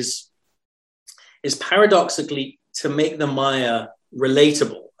that is paradoxically to make the Maya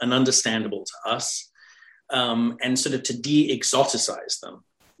relatable and understandable to us, and sort of to de-exoticize them,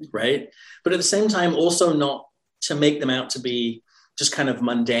 right? But at the same time, also not to make them out to be just kind of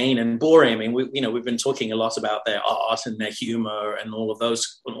mundane and boring. I mean, we've been talking a lot about their art and their humor and all of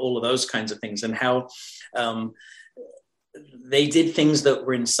those kinds of things, and how they did things that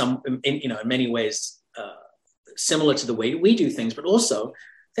were in many ways similar to the way we do things, but also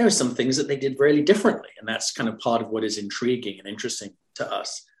there are some things that they did really differently, and that's kind of part of what is intriguing and interesting to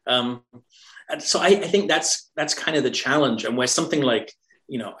us. And so I think that's kind of the challenge, and where something like,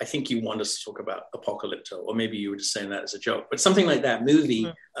 I think you want us to talk about Apocalypto, or maybe you were just saying that as a joke, but something like that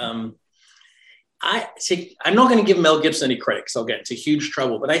movie, I'm not going to give Mel Gibson any credit because I'll get into huge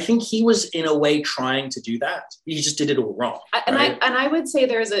trouble, but I think he was in a way trying to do that. He just did it all wrong. I would say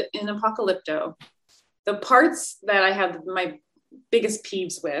there's in Apocalypto, the parts that I have my biggest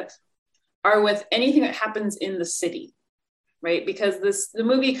peeves with are with anything that happens in the city, right? Because the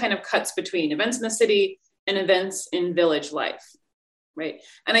movie kind of cuts between events in the city and events in village life, right?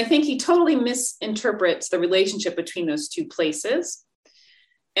 And I think he totally misinterprets the relationship between those two places.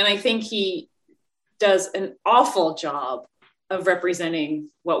 And I think he does an awful job of representing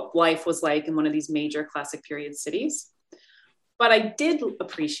what life was like in one of these major classic period cities. But I did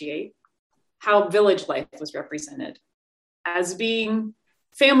appreciate how village life was represented as being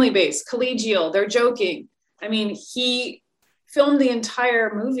family-based, collegial, they're joking. I mean, he filmed the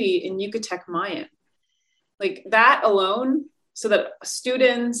entire movie in Yucatec Mayan. Like that alone, so that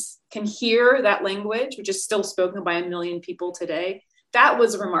students can hear that language, which is still spoken by 1 million people today, that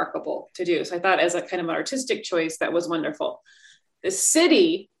was remarkable to do. So I thought as a kind of an artistic choice, that was wonderful. The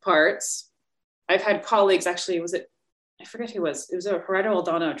city parts, I've had colleagues, actually, I forget who it was Gerardo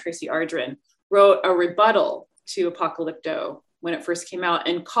Aldana, Tracy Ardren, wrote a rebuttal to Apocalypto when it first came out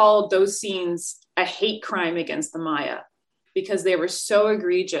and called those scenes a hate crime against the Maya because they were so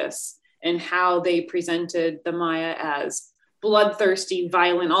egregious in how they presented the Maya as bloodthirsty,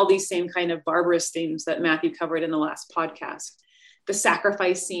 violent, all these same kind of barbarous themes that Matthew covered in the last podcast. The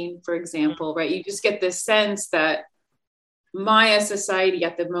sacrifice scene, for example, right? You just get this sense that Maya society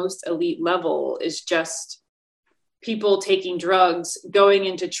at the most elite level is just people taking drugs, going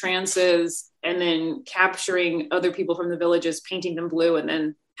into trances, and then capturing other people from the villages, painting them blue, and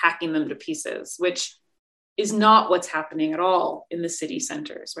then hacking them to pieces, which is not what's happening at all in the city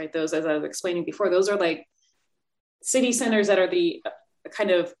centers, right? Those, as I was explaining before, those are like city centers that are the kind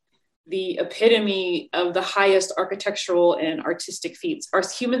of the epitome of the highest architectural and artistic feats. Are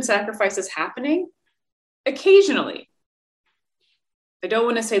human sacrifices happening? Occasionally. I don't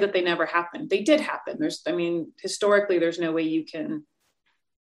want to say that they never happened. They did happen. Historically, there's no way you can,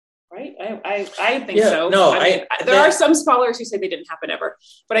 right? I think so. No, there are some scholars who say they didn't happen ever,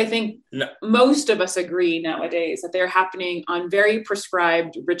 but I think most of us agree nowadays that they're happening on very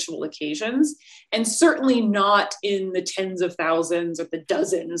prescribed ritual occasions, and certainly not in the tens of thousands or the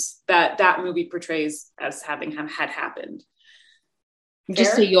dozens that movie portrays as having had happened. You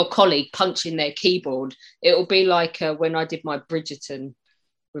just see your colleague punching their keyboard. It'll be like when I did my Bridgerton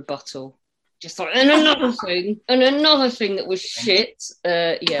rebuttal. Just like, and another thing that was shit.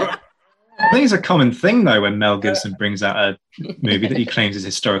 Yeah. I think it's a common thing, though, when Mel Gibson brings out a movie that he claims is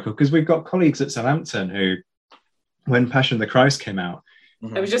historical, because we've got colleagues at Southampton who, when Passion of the Christ came out,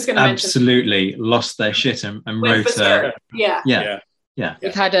 I was just going to absolutely lost their shit and wrote Yeah.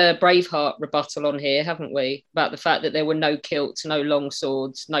 We've had a Braveheart rebuttal on here, haven't we? About the fact that there were no kilts, no long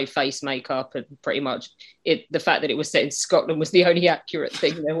swords, no face makeup, and pretty much the fact that it was set in Scotland was the only accurate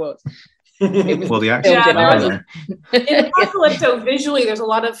thing there was. The accent. In Apocalypto, visually, there's a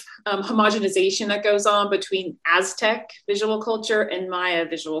lot of homogenization that goes on between Aztec visual culture and Maya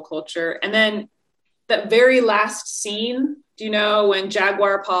visual culture. And then that very last scene, do you know when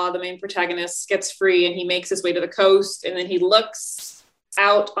Jaguar Paw, the main protagonist, gets free and he makes his way to the coast and then he looks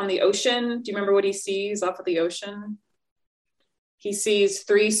out on the ocean? Do you remember what he sees off of the ocean? He sees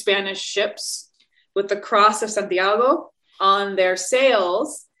 3 Spanish ships with the Cross of Santiago on their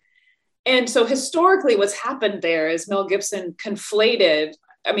sails. And so historically what's happened there is Mel Gibson conflated,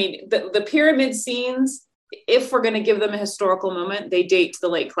 the pyramid scenes, if we're going to give them a historical moment, they date to the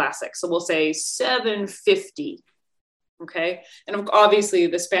late classics. So we'll say 750. Okay. And obviously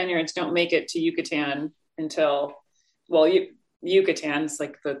the Spaniards don't make it to Yucatan until, Yucatan's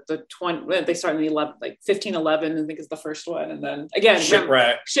like the 20, they start in the 1511, I think is the first one. And then again,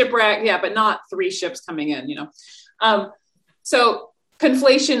 shipwreck. Yeah. But not 3 ships coming in, so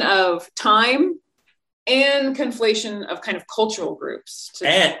conflation of time and conflation of kind of cultural groups.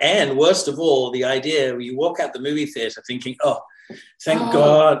 And worst of all, the idea you walk out the movie theater thinking, thank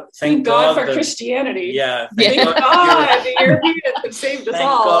God for Christianity. Yeah. Thank God the Europeans have saved us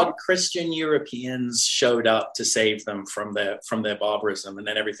all. Thank God Christian Europeans showed up to save them from their barbarism, and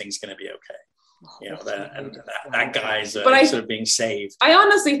then everything's going to be okay. That guy's sort of being saved. I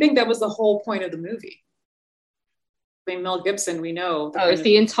honestly think that was the whole point of the movie. Mel Gibson, we know.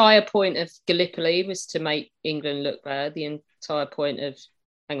 The entire point of Gallipoli was to make England look bad. The entire point of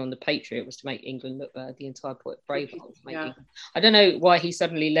The Patriot was to make England look bad. The entire point of Braveheart was to make England. I don't know why he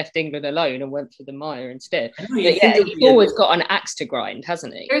suddenly left England alone and went for the Maya instead. He's always got an axe to grind,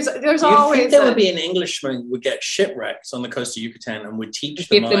 hasn't he? There's always. Think there would be an Englishman who would get shipwrecked on the coast of Yucatan and would teach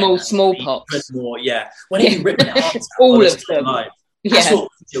them all smallpox. When he ripped their hearts out, all of them. That's what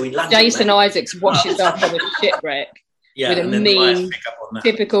we're doing. Jason Isaacs washes up on a shipwreck. With a mean,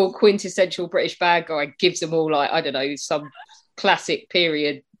 typical quintessential British bad guy, gives them all some classic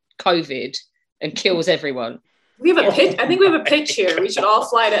period COVID and kills everyone. We have a pitch. I think we have a pitch here. We should all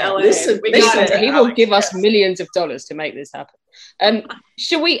fly to LA. Listen, he will give us millions of dollars to make this happen.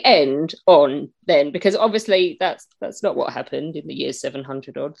 Should we end on then? Because obviously that's not what happened in the year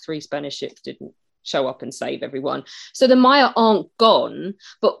 700 odd. 3 Spanish ships didn't show up and save everyone. So the Maya aren't gone,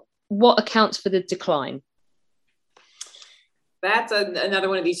 but what accounts for the decline? That's another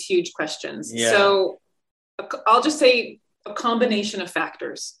one of these huge questions. Yeah. So I'll just say a combination of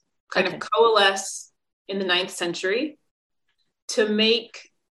factors kind of coalesce in the 9th century to make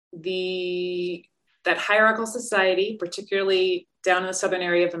that hierarchical society, particularly down in the southern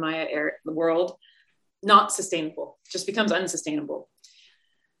area of the Maya the world, not sustainable, just becomes unsustainable.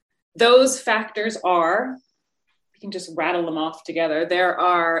 Those factors are, we can just rattle them off together. There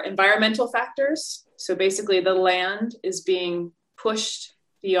are environmental factors. So basically the land is being pushed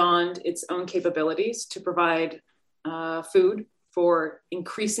beyond its own capabilities to provide food for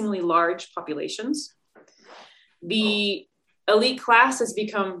increasingly large populations. The elite class has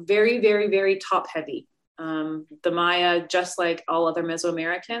become very, very, very top heavy. The Maya, just like all other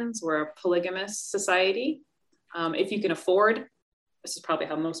Mesoamericans, were a polygamous society. If you can afford, this is probably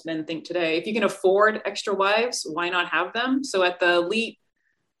how most men think today, if you can afford extra wives, why not have them? So at the elite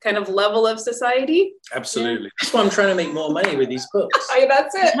kind of level of society. Absolutely. That's why I'm trying to make more money with these books.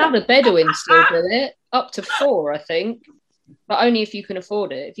 That's it. How the Bedouins still do it, up to 4, I think. But only if you can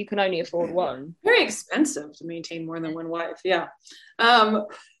afford it. If you can only afford 1. Very expensive to maintain more than 1 wife. Yeah.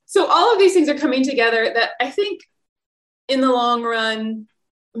 So all of these things are coming together that I think in the long run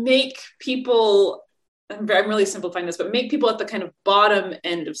make people, I'm really simplifying this, but make people at the kind of bottom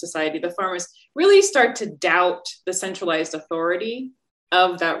end of society, the farmers, really start to doubt the centralized authority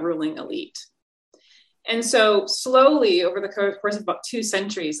of that ruling elite. And so slowly over the course of about 2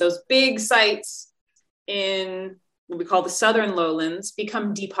 centuries, those big sites in what we call the southern lowlands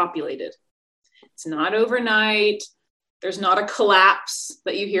become depopulated. It's not overnight. There's not a collapse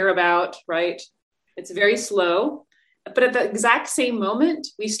that you hear about, right? It's very slow. But at the exact same moment,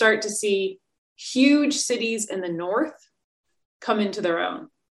 we start to see huge cities in the north come into their own.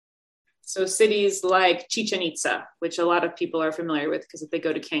 So cities like Chichen Itza, which a lot of people are familiar with because if they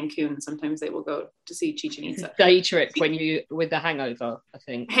go to Cancun, sometimes they will go to see Chichen Itza. Day trip with the hangover, I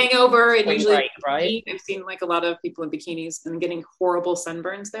think. Hangover, and usually break, right? I've seen like a lot of people in bikinis and getting horrible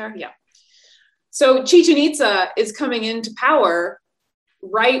sunburns there. Yeah. So Chichen Itza is coming into power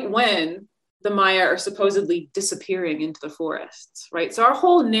right when the Maya are supposedly disappearing into the forests, right? So our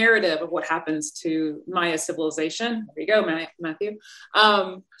whole narrative of what happens to Maya civilization, there you go, Matthew.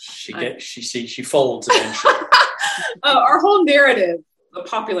 She folds eventually. Our whole narrative, the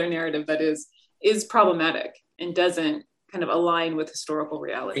popular narrative that is problematic and doesn't kind of align with historical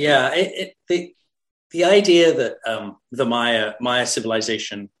reality. Yeah, the idea that the Maya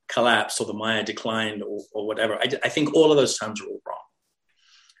civilization collapsed or the Maya declined or whatever, I think all of those terms are all wrong.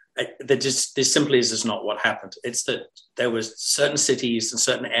 This simply is just not what happened. It's that there was certain cities and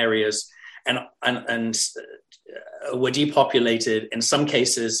certain areas and were depopulated. In some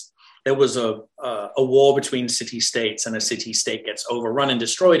cases, there was a war between city-states, and a city-state gets overrun and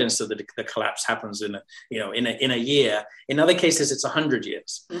destroyed, and so the collapse happens in a year. In other cases, it's 100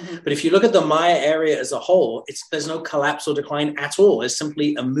 years. Mm-hmm. But if you look at the Maya area as a whole, there's no collapse or decline at all. It's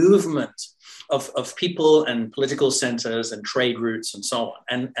simply a movement of people and political centers and trade routes and so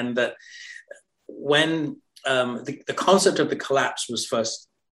on. And that when the concept of the collapse was first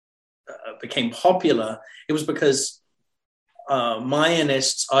became popular, it was because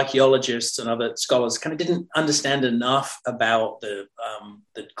Mayanists, archaeologists, and other scholars kind of didn't understand enough about the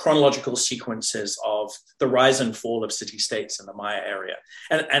chronological sequences of the rise and fall of city-states in the Maya area.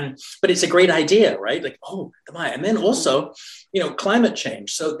 But it's a great idea, right? Like, oh, the Maya. And then also, climate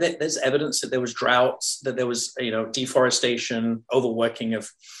change. So there's evidence that there was droughts, that there was, deforestation, overworking of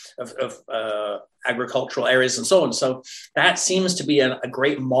agricultural areas and so on. So that seems to be a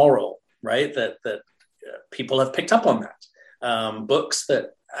great moral, right? That people have picked up on that. Books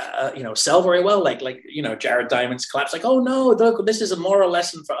that sell very well, like Jared Diamond's Collapse. Like, oh no, look, this is a moral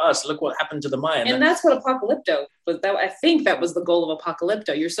lesson for us. Look what happened to the Maya. And that's what Apocalypto was. I think that was the goal of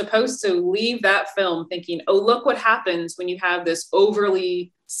Apocalypto. You're supposed to leave that film thinking, oh, look what happens when you have this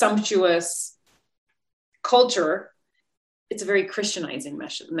overly sumptuous culture. It's a very Christianizing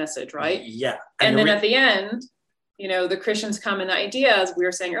message, right? Yeah. And then at the end, the Christians come, and the idea, as we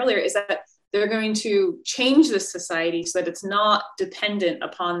were saying earlier, is that they're going to change this society so that it's not dependent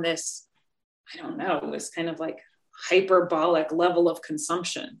upon this, this kind of like hyperbolic level of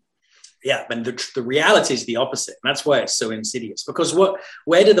consumption. Yeah, and the reality is the opposite. And that's why it's so insidious. Because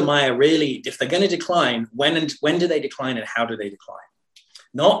where do the Maya really, if they're going to decline, when do they decline and how do they decline?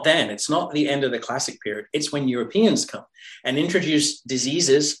 Not then. It's not the end of the classic period. It's when Europeans come and introduce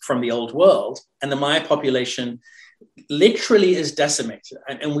diseases from the old world, and the Maya population literally is decimated,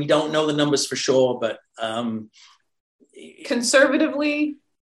 and we don't know the numbers for sure, but conservatively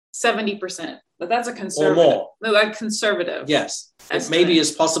 70%, but that's a conservative or more. No, like conservative, yes, it may be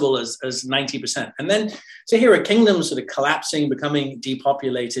as possible as 90%. And then so here are kingdoms sort of collapsing, becoming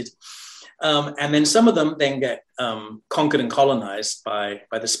depopulated, and then some of them then get conquered and colonized by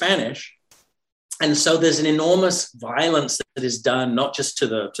the Spanish. And so there's an enormous violence that is done not just to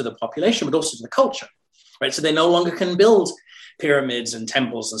the population but also to the culture. Right, so they no longer can build pyramids and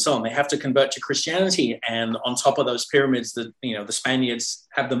temples and so on. They have to convert to Christianity, and on top of those pyramids, the Spaniards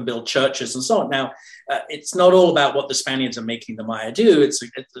have them build churches and so on. Now, it's not all about what the Spaniards are making the Maya do. It's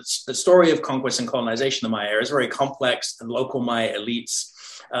the story of conquest and colonization. The Maya is very complex, and local Maya elites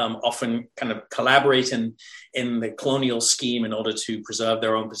often kind of collaborate in the colonial scheme in order to preserve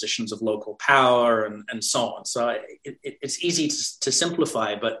their own positions of local power and so on. So it's easy to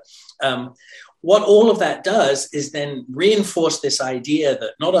simplify, but what all of that does is then reinforce this idea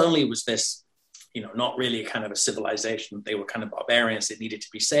that not only was this, not really a kind of a civilization, they were kind of barbarians that needed to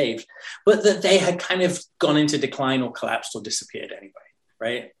be saved, but that they had kind of gone into decline or collapsed or disappeared anyway,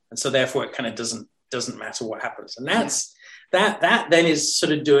 right? And so therefore it kind of doesn't matter what happens. And that then is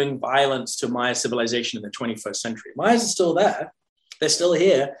sort of doing violence to Maya civilization in the 21st century. Mayas are still there. They're still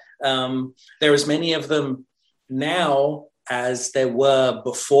here. There are as many of them now as there were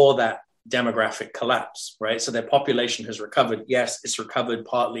before that demographic collapse, right? So their population has recovered. Yes, it's recovered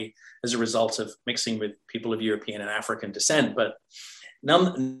partly as a result of mixing with people of European and African descent, but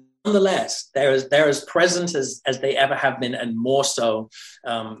nonetheless, they're as present as they ever have been, and more so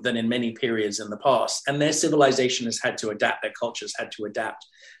than in many periods in the past. And their civilization has had to adapt, their cultures had to adapt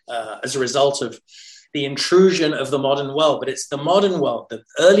as a result of the intrusion of the modern world. But it's the modern world, the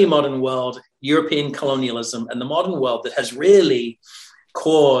early modern world, European colonialism, and the modern world that has really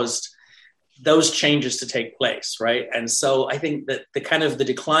caused those changes to take place, right? And so I think that the kind of the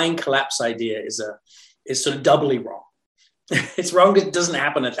decline collapse idea is sort of doubly wrong. It's wrong because it doesn't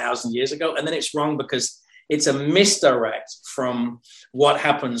happen 1,000 years ago, and then it's wrong because it's a misdirect from what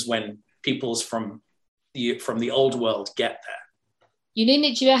happens when peoples from the old world get there. Do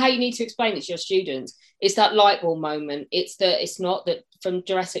you know how you need to explain it to your students? It's that light bulb moment. It's not that from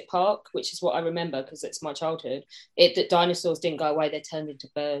Jurassic Park, which is what I remember because it's my childhood. That dinosaurs didn't go away; they turned into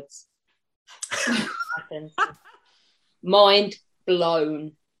birds. Mind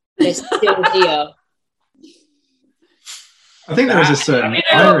blown. They're still here. I think there was a certain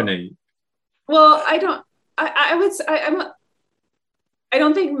irony. Well, I don't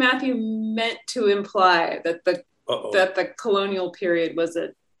think Matthew meant to imply that the colonial period was a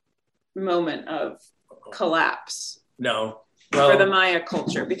moment of collapse. No. For the Maya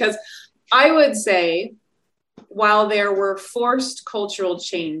culture, because I would say while there were forced cultural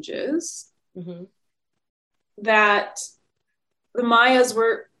changes, that the Mayas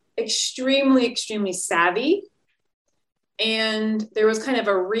were extremely, extremely savvy. And there was kind of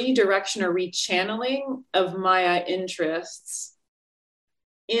a redirection or rechanneling of Maya interests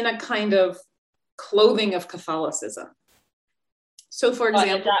in a kind of clothing of Catholicism. So, for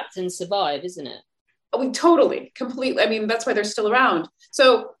example, adapt and survive, isn't it? Totally, completely. I mean, that's why they're still around.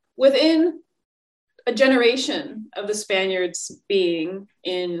 So, within a generation of the Spaniards being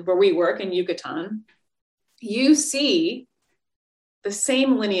in where we work in Yucatan, you see the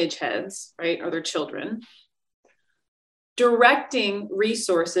same lineage heads, right, or their children, directing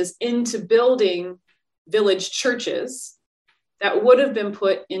resources into building village churches that would have been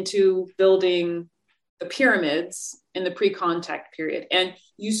put into building the pyramids in the pre-contact period. And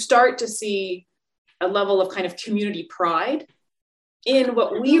you start to see a level of kind of community pride in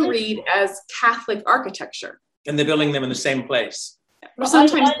what we read as Catholic architecture. And they're building them in the same place.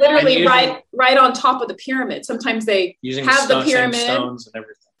 Sometimes literally right on top of the pyramid. Sometimes they have the pyramid stones and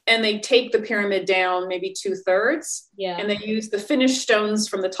everything. And they take the pyramid down maybe 2/3, and they use the finished stones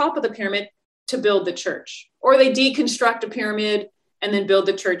from the top of the pyramid to build the church. Or they deconstruct a pyramid and then build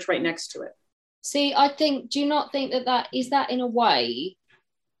the church right next to it. See, I think, do you not think that is that in a way,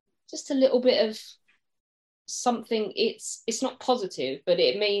 just a little bit of something, it's not positive, but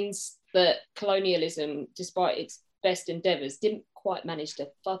it means that colonialism, despite its best endeavors, didn't quite manage to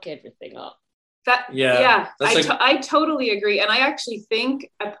fuck everything up. I totally agree. And I actually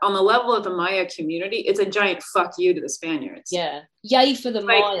think on the level of the Maya community, it's a giant fuck you to the Spaniards. Yeah. Yay for the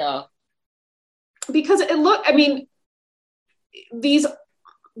Maya. Because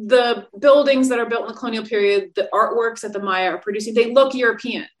the buildings that are built in the colonial period, the artworks that the Maya are producing, they look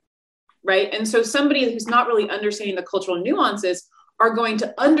European, right? And so somebody who's not really understanding the cultural nuances are going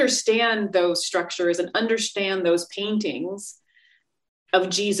to understand those structures and understand those paintings of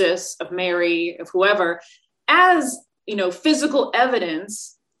Jesus, of Mary, of whoever, as, physical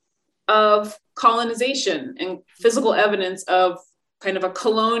evidence of colonization and physical evidence of kind of a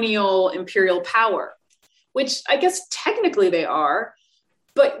colonial imperial power, which I guess technically they are,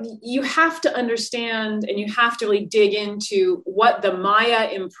 but you have to understand and you have to really dig into what the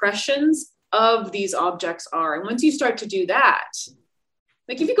Maya impressions of these objects are. And once you start to do that,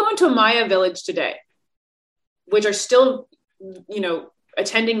 like if you go into a Maya village today, which are still,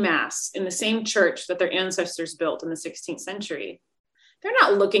 attending mass in the same church that their ancestors built in the 16th century, they're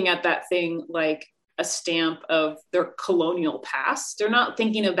not looking at that thing like a stamp of their colonial past. They're not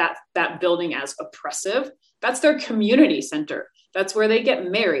thinking of that building as oppressive. That's their community center. That's where they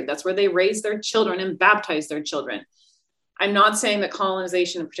get married. That's where they raise their children and baptize their children. I'm not saying that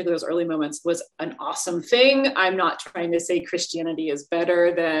colonization, in particular those early moments, was an awesome thing. I'm not trying to say Christianity is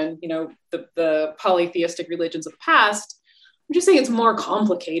better than, the polytheistic religions of the past. I'm just saying it's more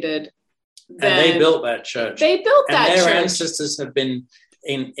complicated. And they built that church. They built that church. And their ancestors have been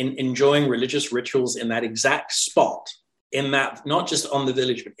in enjoying religious rituals in that exact spot, in that, not just on the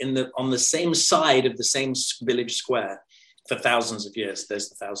village, but on the same side of the same village square for thousands of years. There's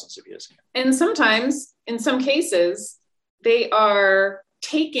the thousands of years. And sometimes, in some cases, they are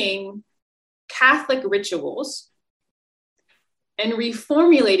taking Catholic rituals and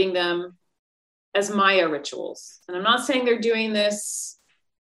reformulating them as Maya rituals. And I'm not saying they're doing this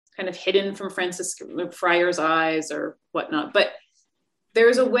kind of hidden from Franciscan friars' eyes or whatnot, but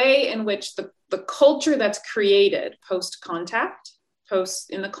there's a way in which the culture that's created post-contact,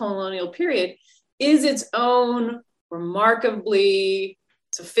 in the colonial period is its own remarkably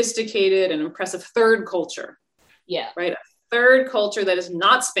sophisticated and impressive third culture. Yeah. Right. A third culture that is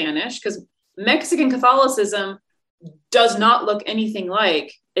not Spanish, because Mexican Catholicism does not look anything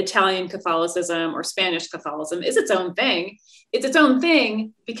like Italian Catholicism or Spanish Catholicism. It's its own thing. It's its own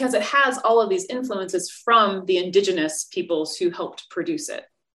thing because it has all of these influences from the indigenous peoples who helped produce it.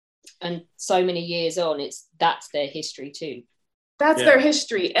 And so many years on, that's their history too. That's their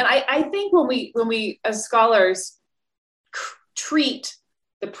history. And I think when we as scholars treat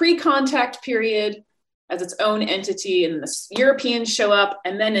the pre-contact period as its own entity, and the Europeans show up,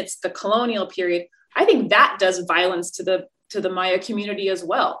 and then it's the colonial period, I think that does violence to the Maya community as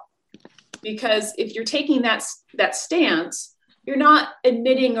well. Because if you're taking that stance, you're not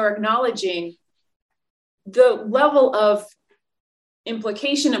admitting or acknowledging the level of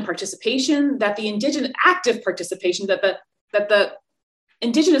implication and participation that the indigenous active participation that the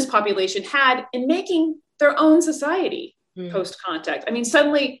indigenous population had in making their own society post-contact. I mean,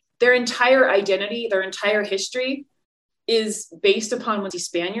 suddenly their entire identity, their entire history is based upon when the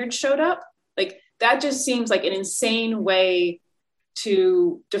Spaniards showed up. Like, that just seems like an insane way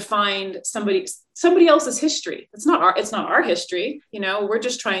to define somebody else's history. It's not our history. We're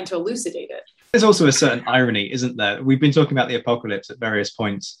just trying to elucidate it. There's also a certain irony, isn't there? We've been talking about the apocalypse at various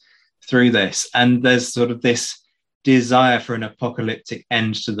points through this, and there's sort of this desire for an apocalyptic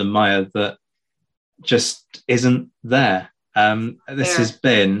end to the Maya that just isn't there. This has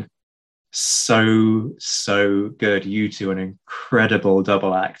been so good. You two, an incredible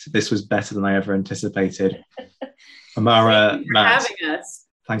double act. This was better than I ever anticipated. Amara, Matt, having us.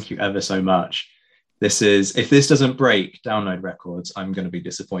 Thank you ever so much. If this doesn't break Download Records, I'm going to be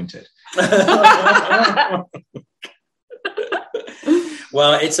disappointed.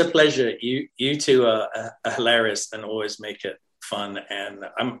 Well, it's a pleasure. You two are hilarious and always make it fun. And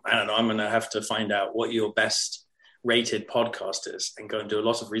I'm going to have to find out what your best rated podcast is and go and do a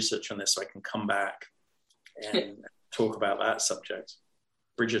lot of research on this so I can come back and talk about that subject.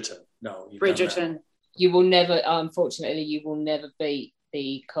 Bridgerton. No, Bridgerton. You will never, unfortunately, beat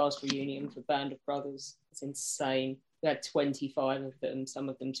the cast reunion for Band of Brothers. It's insane. We had 25 of them, some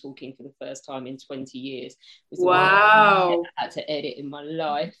of them talking for the first time in 20 years. Wow. I had to edit in my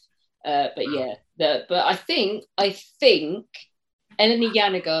life. But I think Eleni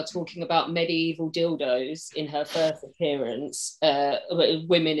Yanagar talking about medieval dildos in her first appearance,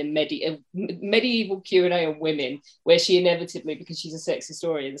 women in medieval Q&A on women, where she inevitably, because she's a sex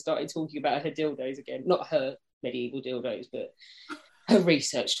historian, started talking about her dildos again. Not her medieval dildos, but her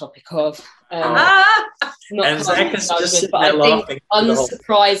research topic of. And Zach is just sitting there laughing.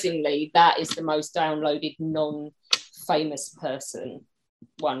 Unsurprisingly, that is the most downloaded non-famous person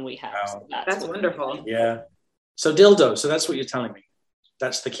one we have. Wow. So that's wonderful. Yeah. So dildo. So that's what you're telling me.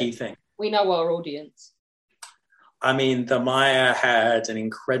 That's the key thing. We know our audience. I mean, the Maya had an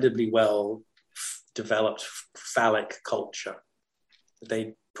incredibly well developed phallic culture.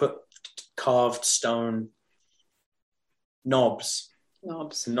 They put carved stone knobs,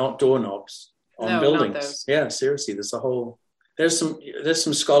 not doorknobs, on buildings. Yeah, seriously. There's some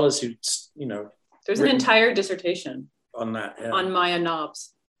scholars who, there's an entire dissertation on that, on Maya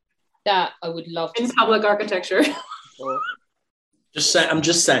knobs. That I would love to in public architecture. I'm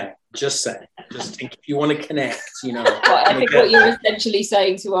just saying. Just if you want to connect, Well, I think what you're essentially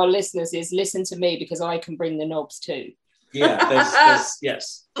saying to our listeners is listen to me because I can bring the knobs too. Yeah, there's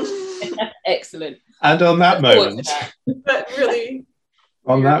yes. Excellent. And on that moment, but really,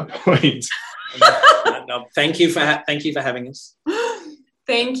 on that point, thank you for having us.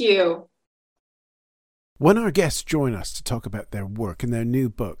 Thank you. When our guests join us to talk about their work and their new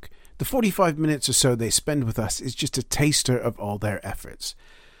book, the 45 minutes or so they spend with us is just a taster of all their efforts.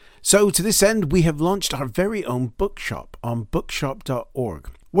 So to this end, we have launched our very own bookshop on bookshop.org,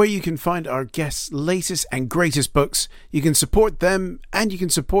 where you can find our guests' latest and greatest books. You can support them and you can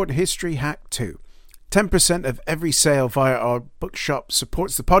support History Hack too. 10% of every sale via our bookshop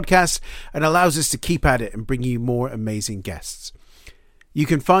supports the podcast and allows us to keep at it and bring you more amazing guests. You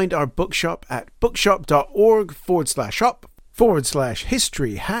can find our bookshop at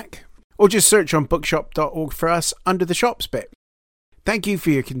bookshop.org/shop/History Hack, or just search on bookshop.org for us under the shops bit. Thank you for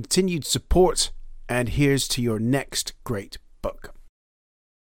your continued support, and here's to your next great book.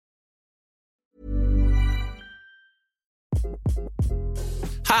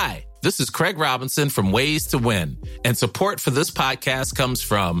 Hi, this is Craig Robinson from Ways to Win, and support for this podcast comes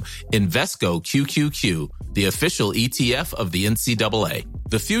from Invesco QQQ, the official ETF of the NCAA.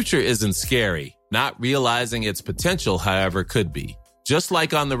 The future isn't scary. Not realizing its potential, however, could be. Just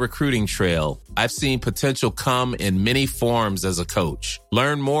like on the recruiting trail, I've seen potential come in many forms as a coach.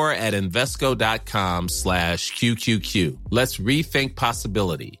 Learn more at Invesco.com/QQQ. Let's rethink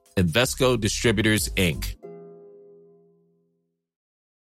possibility. Invesco Distributors, Inc.